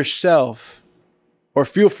forgive yourself or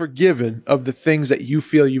feel forgiven of the things that you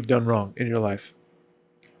feel you've done wrong in your life?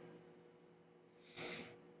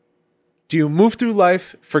 Do you move through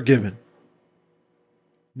life forgiven,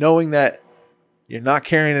 knowing that you're not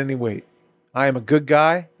carrying any weight? I am a good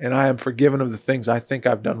guy and I am forgiven of the things I think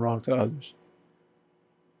I've done wrong to others.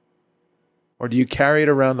 Or do you carry it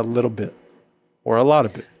around a little bit or a lot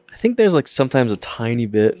of it? I think there's like sometimes a tiny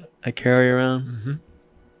bit I carry around.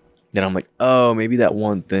 Then I'm like, oh, maybe that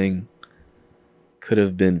one thing could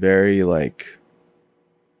have been very like,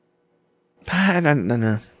 I don't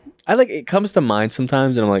know. I like, it comes to mind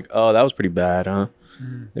sometimes and I'm like, oh, that was pretty bad, huh?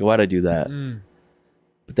 Like, why'd I do that?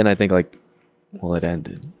 But then I think like, well, it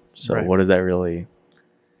ended. So Right. what does that really,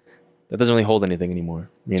 that doesn't really hold anything anymore.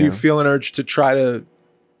 Do you feel an urge to try to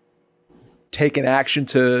take an action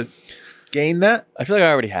to gain that? I feel like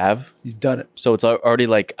I already have. You've done it. So it's already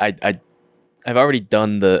like I've already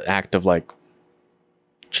done the act of like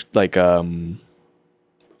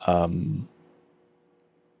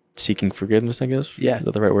seeking forgiveness, I guess. Yeah. Is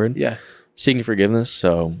that the right word? Yeah. Seeking forgiveness.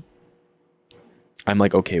 So I'm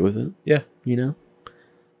like okay with it. Yeah. You know?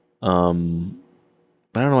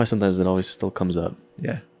 But I don't know why sometimes it always still comes up.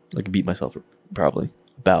 Yeah. Like beat myself probably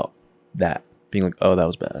about that. Being like, oh, that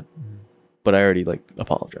was bad. Mm-hmm. But I already like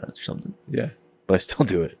apologized or something. Yeah. But I still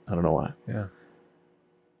do it. I don't know why. Yeah.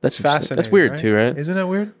 That's fascinating. That's weird right? too, right? Isn't that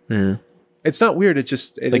weird? Yeah. It's not weird. It's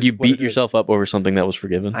just like you beat yourself up over something that was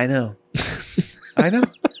forgiven. I know. I know.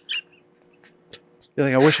 You're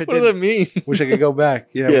like, I wish I What does that didn't. mean? Wish I could go back.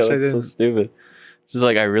 Yeah, I Yeah, wish I that's so didn't. stupid. It's just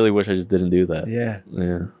like I really wish I just didn't do that. Yeah.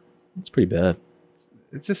 Yeah. It's pretty bad.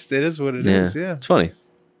 It is what it is. Yeah. It's funny.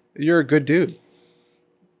 You're a good dude.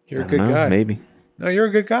 You're a good guy. Maybe. No, you're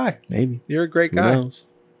a good guy. Maybe. You're a great Who guy. knows?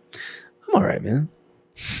 I'm all right, man.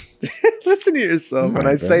 Listen to yourself I'm when all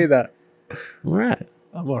I right, say that. I'm all right.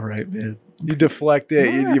 I'm all right, man. You deflect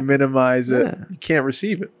it. Yeah. You minimize it. Yeah. You can't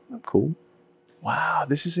receive it. I'm cool. Wow,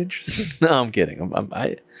 this is interesting. No, I'm kidding.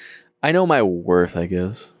 I know my worth, I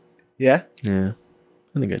guess. Yeah? Yeah.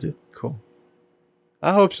 I think I do. Cool.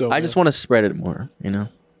 I hope so. I just want to spread it more, you know?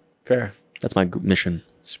 Fair. That's my mission.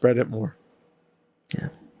 Spread it more. Yeah.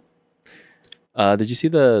 Did you see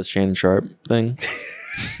the Shannon Sharp thing?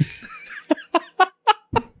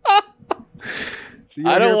 See you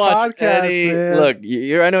I on don't your watch podcast, any. man. Look,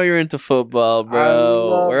 I know you're into football, bro.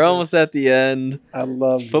 love We're it. almost at the end. I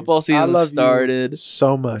love you. Football I season love you started.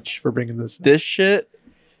 so much for bringing this up. This shit,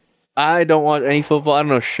 I don't watch any football. I don't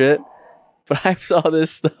know shit. But I saw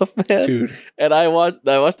this stuff, man. Dude. And I watched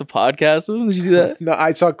the podcast with him. Did you see that? No,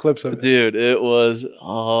 I saw clips of it. Dude, it was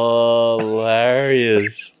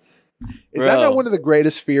hilarious. Is that Bro. not one of the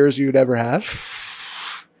greatest fears you'd ever have?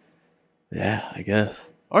 Yeah, I guess.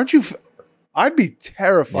 Aren't you? I'd be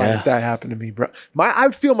terrified Yeah. if that happened to me, bro.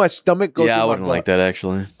 I'd feel my stomach go Yeah, I through my wouldn't like that,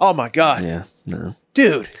 actually. Oh my God. Yeah, no.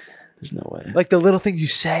 Dude. There's no way. Like the little things you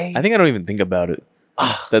say. I think I don't even think about it.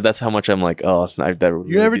 That's how much I'm like, oh, that would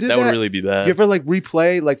You never did that would that? really be bad. You ever like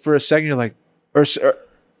replay like for a second? You're like, or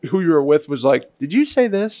who you were with was like, "Did you say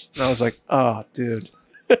this?" And I was like, "Oh, dude,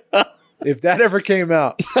 if that ever came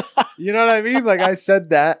out, you know what I mean? Like I said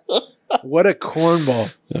that. What a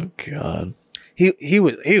cornball. Oh God, He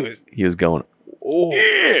was. he was going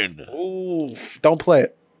in. Ooh, don't play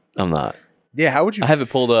it. I'm not. Yeah, how would you? I have it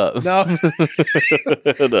pulled up. No,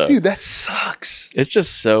 No. dude, that sucks. It's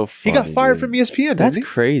just so funny. He got fired dude. from ESPN. Didn't That's he?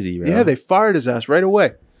 crazy, bro. Yeah, they fired his ass right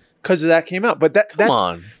away because of that came out. But that's Come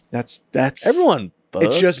on. That's Everyone bugs.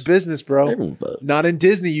 It's just business, bro. Everyone bugs. Not in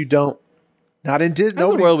Disney, you don't. Not in Disney.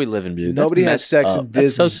 That's the world we live in, dude. That's Nobody has messed sex up. in Disney.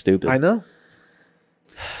 That's so stupid. I know.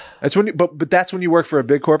 That's when, but that's when you work for a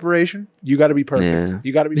big corporation. You got to be perfect. Yeah.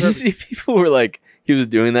 You got to be Did you perfect. see people were like, he was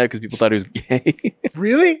doing that because people thought he was gay?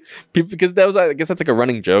 Really? Because that was, I guess that's like a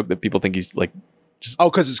running joke that people think he's like,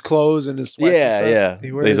 Oh, because his clothes and his sweats. yeah, and yeah. stuff. He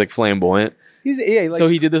That wears, he's like flamboyant. he's yeah. He likes, So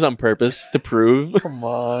he did this on purpose to prove. Come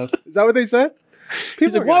on. Is that what they said?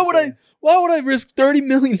 He's like, are why gonna would I risk $30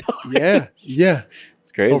 million? say- Yeah, yeah.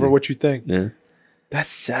 It's crazy. Over what you think. Yeah.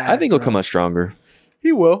 That's sad. I think he'll bro. come out stronger.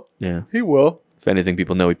 He will. Yeah. He will. If anything,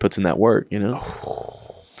 people know he puts in that work, you know?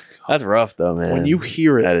 That's rough though, man. When you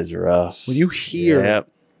hear it, That is rough. when you hear it, Yep.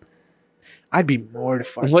 I'd be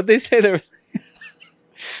mortified. What they say there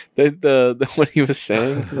the what he was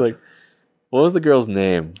saying is like, what was the girl's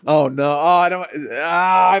name? Oh no! Oh,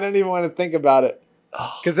 I don't even want to think about it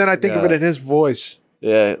because then I think of it God. in his voice.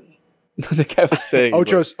 Yeah. The guy was saying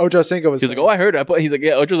Ocho Cinco was. he's like, oh, I heard it. He's like,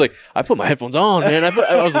 yeah. Ocho's like, I put my headphones on, man.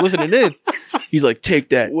 I was listening in. He's like, take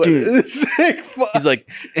that, What dude. is it? He's like,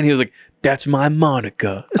 and he was like, that's my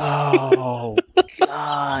Monica. Oh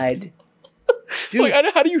God, dude,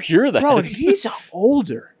 Like, how do you hear that? bro, and he's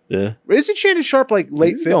older. Yeah. Isn't Shannon Sharp like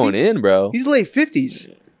late He's 50s? going in, bro. He's late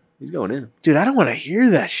 50s. He's going in. Dude, I don't want to hear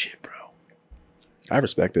that shit, bro. I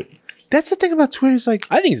respect it. That's the thing about Twitter. Is like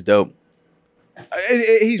I think it's dope.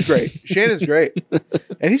 he's great. Shannon's great,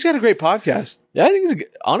 and he's got a great podcast. Yeah, I think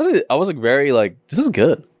it's honestly, I was like very like, this is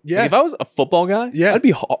good. Yeah. Like, if I was a football guy, Yeah. I'd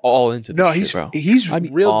be all into this. No, shit, bro. he's I'd be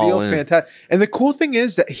real all deal in. fantastic. And the cool thing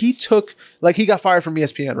is that he got fired from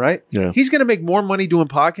ESPN, right? Yeah. He's gonna make more money doing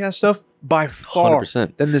podcast stuff by far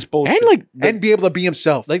 100%. than this bullshit. And like and be able to be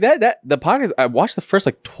himself. like that the podcast. I watched the first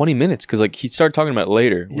like 20 minutes because like he started talking about it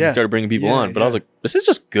later when Yeah. he started bringing people Yeah, on. But I yeah. was like, this is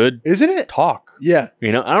just good Isn't it? talk. Yeah.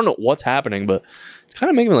 You know, I don't know what's happening, but it's kind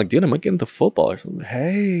of making me like, dude, I might get into football or something.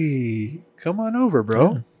 Hey, come on over,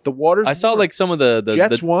 bro. The Waters. I saw like some of the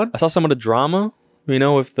Jets won. I saw some of the drama. You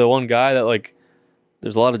know, with the one guy that like,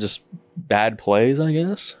 there's a lot of just bad plays. I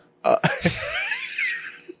guess.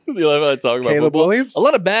 You love how I talk about Caleb football? Williams. A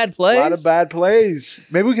lot of bad plays. A lot of bad plays.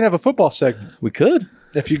 Maybe we can have a football segment We could.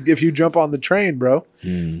 if you jump on the train, bro.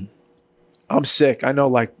 I'm sick. I know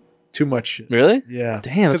like too much shit. Really? Yeah.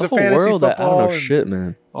 Damn, it's a of whole fantasy world that I don't football know and shit,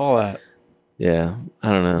 man. All that. Yeah,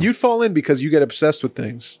 I don't know. You'd fall in because you get obsessed with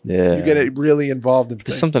things. Yeah. You get really involved in There's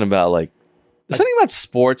things. something about like, there's something about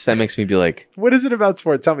sports that makes me be like, What is it about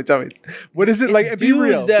sport? Tell me. What is it like? Be dudes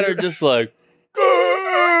real. that are just like,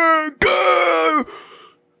 go,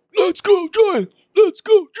 let's go, Giants, let's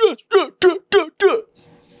go, Jets,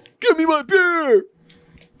 give me my beer.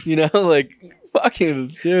 You know, like, fucking,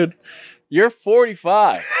 dude, you're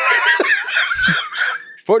 45.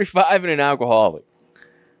 45 and an alcoholic.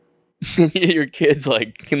 Your kid's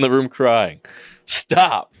like in the room crying.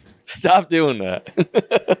 Stop doing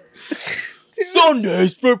that.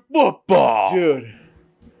 Sundays for football, Dude.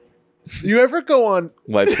 You ever go on?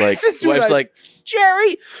 Wife's This is like,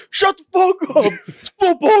 Jerry, shut the fuck up. It's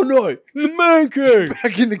football night in the man cave.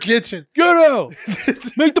 Back in the kitchen. Get out.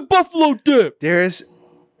 Make the buffalo dip. There's,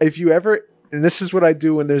 if you ever, and this is what I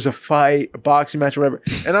do when there's a fight, a boxing match, or whatever,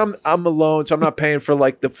 and I'm alone, so I'm not paying for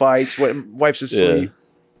like the fights. Wife's asleep.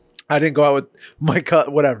 I didn't go out with my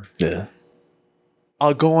cut, whatever. Yeah.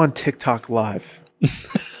 I'll go on TikTok live.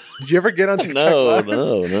 Did you ever get on TikTok live?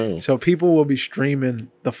 No. So people will be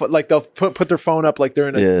streaming like they'll put their phone up like they're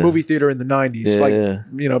in a movie theater in the 90s,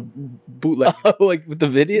 you know, bootleg. Oh, like with the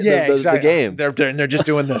video, Yeah, the exactly. game. They're just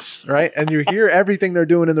doing this, right? And you hear everything they're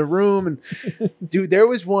doing in the room. And dude, there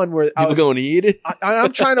was one where People going to eat it.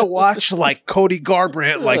 I'm trying to watch like Cody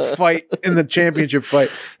Garbrandt like fight in the championship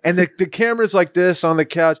fight, and the camera's like this on the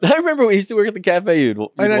couch. I remember we used to work at the cafe. You'd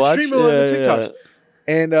And I'd watch. stream it on the TikToks.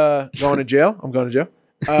 And going to jail. I'm going to jail.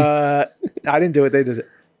 I didn't do it. They did it.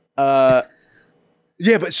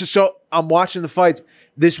 Yeah, but so I'm watching the fights.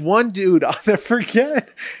 This one dude, I'll never forget.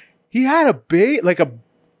 He had a baby, like a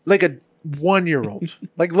 1-year-old,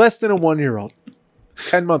 like less than a 1-year-old,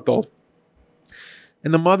 10-month-old.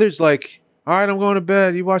 And the mother's like, "All right, I'm going to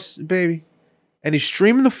bed. You watch the baby." And he's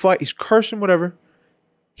streaming the fight. He's cursing, whatever.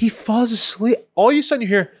 He falls asleep. All of a sudden you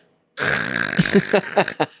hear.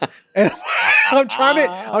 And I'm trying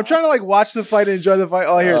to like watch the fight and enjoy the fight.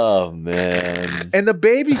 All I hear is, oh man. and the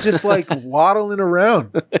baby's just like waddling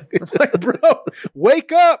around. I'm like, bro,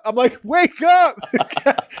 wake up. I'm like, wake up.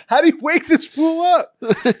 How do you wake this fool up?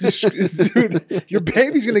 Dude, your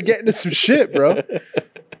baby's going to get into some shit, bro.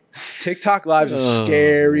 TikTok Live's a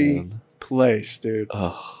scary place, dude.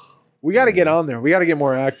 Oh, We got to get on there. We got to get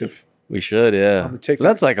more active. we should, yeah. On the TikTok.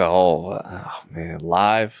 That's like a whole, man,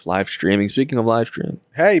 live streaming. Speaking of live stream,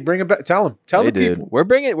 Hey, bring it back. Tell them. Tell the people. we're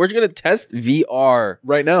gonna test VR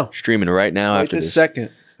Right now. streaming right now Right after this this.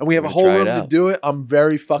 second. And we have a We're whole gonna try room it to out. do it. I'm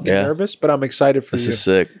very fucking Yeah. nervous, but I'm excited for This you is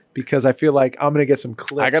sick. because I feel like I'm going to get some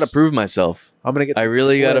clips. I gotta prove myself. I'm going to get I some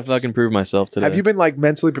really gotta clips. fucking prove myself today. Have you been like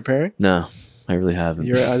mentally preparing? No, I really haven't.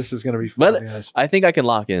 This is going to be fun. But Yes. I think I can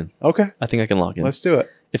lock in. Okay. I think I can lock in. Let's do it.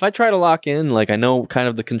 If I try to lock in, like I know kind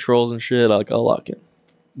of the controls and shit, I'll lock in.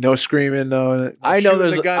 No screaming. No. I know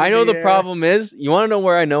shooting gun I in know the air. problem is. You want to know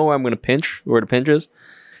where I know where I'm gonna pinch? Where the pinch is?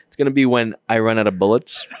 It's gonna be when I run out of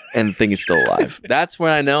bullets and the thing is still alive. That's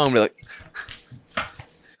when I know I'm gonna be like,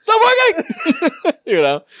 stop working. You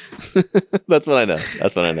know, that's when I know.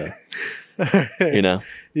 That's when I know. You know.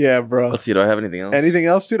 Yeah, bro. Let's see. Do I have anything else? Anything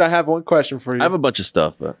else, dude? I have one question for you. I have a bunch of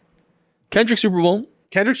stuff, but Kendrick Super Bowl.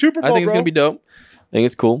 Kendrick Super Bowl, I think it's bro. gonna be dope. I think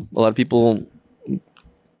it's cool. A lot of people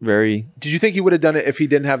very Did you think he would have done it if he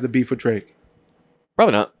didn't have the beef with Drake?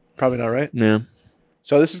 probably not. Probably not, right? Yeah.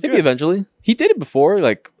 So this is Maybe good. eventually. He did it before,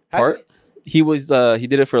 like Has part. He was he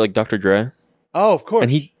did it for like Dr. Dre. Oh, of course.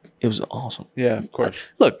 And it was awesome. Yeah, of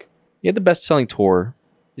course. Look, he had the best selling tour.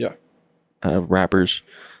 Yeah. Rappers.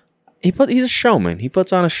 He's a showman. He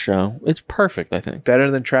puts on a show. It's perfect, I think. Better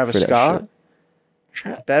than Travis for that Scott.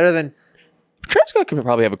 shit. Better than Travis Scott could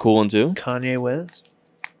probably have a cool one too. Kanye West.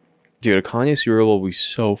 Dude, a Kanye Super Bowl would be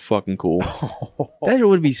so fucking cool. That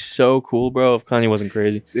would be so cool, bro, if Kanye wasn't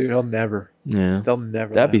crazy. Dude, he'll never. Yeah. They'll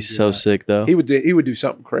never. That'd let be him do so that. sick though. He would do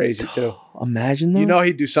something crazy too. Imagine though. You know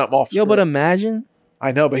he'd do something off Yo, script. but imagine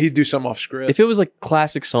I know, but he'd do something off script. if it was like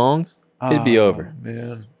classic songs, it'd be over.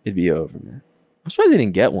 Man. It'd be over, man. I'm surprised he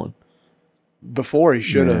didn't get one. Before he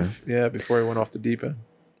should have. Yeah, before he went off the deep end.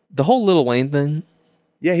 The whole Lil Wayne thing.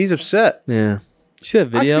 Yeah, he's upset. Yeah. You see that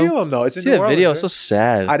video? I feel him though. It's in see New that Orleans, video? right? It's so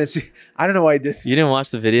sad. I didn't see. I don't know why he did. You didn't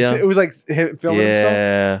watch the video? It was like him filming himself.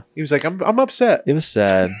 Yeah. He was like, I'm upset. It was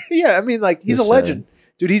sad. Yeah, I mean, like he's a It's legend,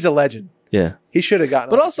 dude. He's a legend. Yeah. He should have gotten.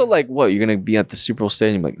 But also, like, what? You're going to be at the Super Bowl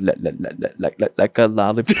stadium, like a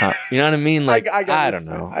lollipop. You know what I mean? Like, I don't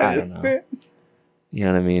know. I don't know. You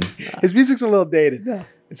know what I mean? His music's a little dated now.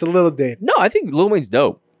 It's a little dated. No, I think Lil Wayne's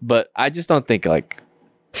dope. But I just don't think, like,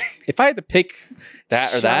 if I had to pick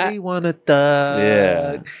that or that. Shawty wanna thug.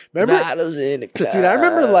 Yeah. Remember? In the club. Dude, I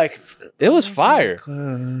remember, like. It was fire.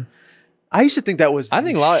 I used to think that was I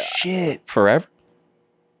think shit. Forever.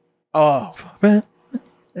 Oh. Come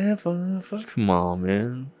on,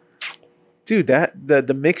 man. Dude, that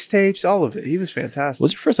the mixtapes, all of it. He was fantastic.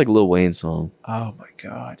 What's your first, like, Lil Wayne song? Oh, my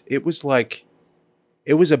God. It was like.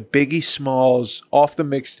 It was a Biggie Smalls off the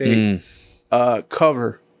mixtape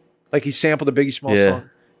cover. Like he sampled a Biggie Smalls song.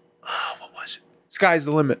 Oh, what was it? Sky's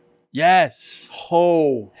the Limit. Yes.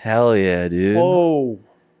 Oh. Hell yeah, dude. Oh.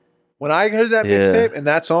 When I heard that mixtape and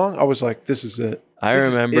that song, I was like, this is it. I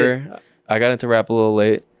remember I got into rap a little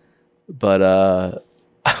late, but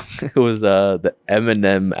it was the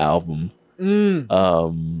Eminem album.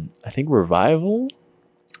 I think Revival.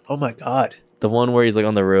 Oh my God. The one where he's like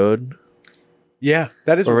on the road. Yeah,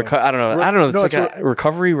 that is. Or I don't know. I don't know. It's like a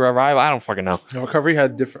Recovery, Revival. I don't fucking know. No, Recovery had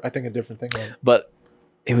a different thing on it. But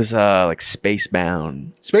it was like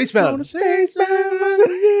Spacebound. Spacebound.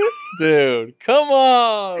 Spacebound. Dude, come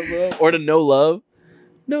on, bro. Or the No Love.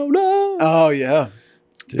 No Love. Oh yeah.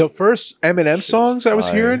 Dude. The first Eminem songs I was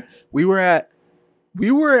hearing, we were at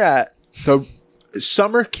the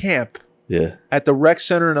summer camp. Yeah. At the rec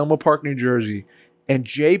center in Elmo Park, New Jersey, and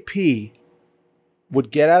JP would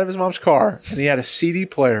get out of his mom's car and he had a CD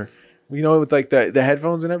player, you know, with like the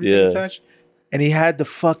headphones and everything attached. And he had the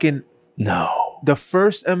first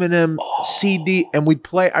Eminem CD, and we'd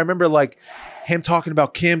play. I remember like him talking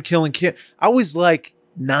about Kim killing Kim. I was like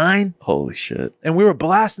 9. Holy shit. And we were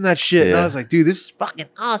blasting that shit. And I was like, dude, this is fucking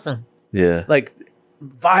awesome. Yeah. Like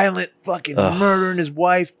violent fucking murdering his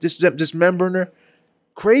wife, dismembering her.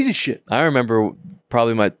 Crazy shit. I remember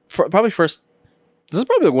probably first. This is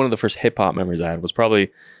probably one of the first hip hop memories I had. Was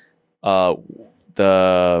probably the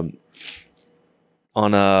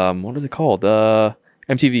on what is it called?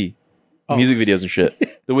 MTV music videos and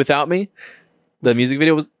shit. The Without Me, the music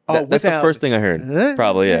video was that's the first thing I heard.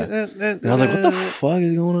 Probably and I was like, what the fuck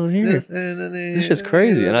is going on here? This shit's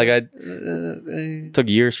crazy. And like it took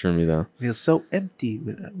years for me though. Feels so empty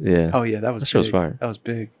without. Yeah. Oh yeah, that shit was fire. That was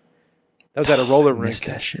big. That was at a roller rink. Missed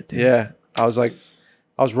that shit, dude. Yeah, I was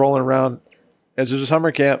rolling around. As there was a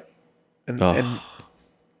summer camp, and an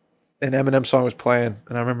Eminem song was playing,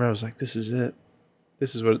 and I remember I was like, "This is it.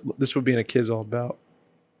 This is what being a kid's all about."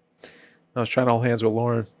 I was trying to hold hands with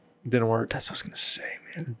Lauren. It didn't work. That's what I was gonna say,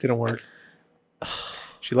 man. It didn't work.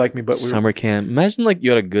 She liked me, but summer camp. Imagine like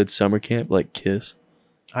you had a good summer camp, like Kiss.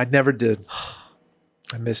 I never did.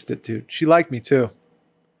 I missed it, dude. She liked me too.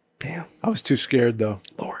 Damn. I was too scared though.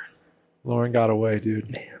 Lauren got away, dude.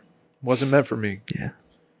 Man. Wasn't meant for me. Yeah.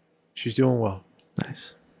 She's doing well.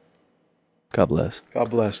 Nice. God bless. God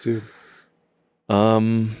bless, dude.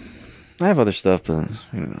 I have other stuff, but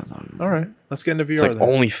all right, let's get into VR. It's like then.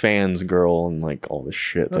 OnlyFans girl and like all this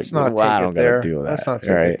shit. It's Let's like, not take it there. Do that. Let's not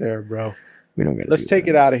take it there, bro. We don't get. Let's take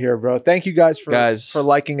it out of here, bro. Thank you guys for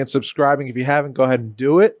liking and subscribing. If you haven't, go ahead and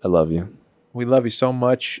do it. I love you. We love you so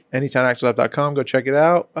much. AnytimeActionLab.com. Go check it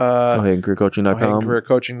out. CareerCoaching.com.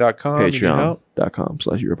 CareerCoaching.com.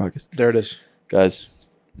 Patreon.com/EuroPodcast. There it is. Guys,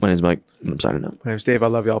 my name's Mike, and I'm signing out. My name's Dave. I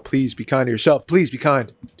love y'all. Please be kind to yourself. Please be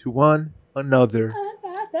kind to one another.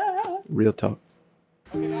 Real talk.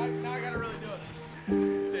 Okay, now I gotta really do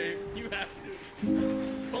it. Dave, you have to.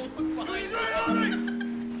 Don't look behind you.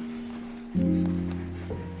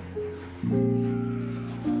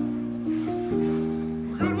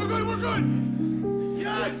 We're good.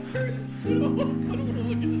 Yes! I don't want to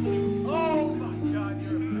look at this.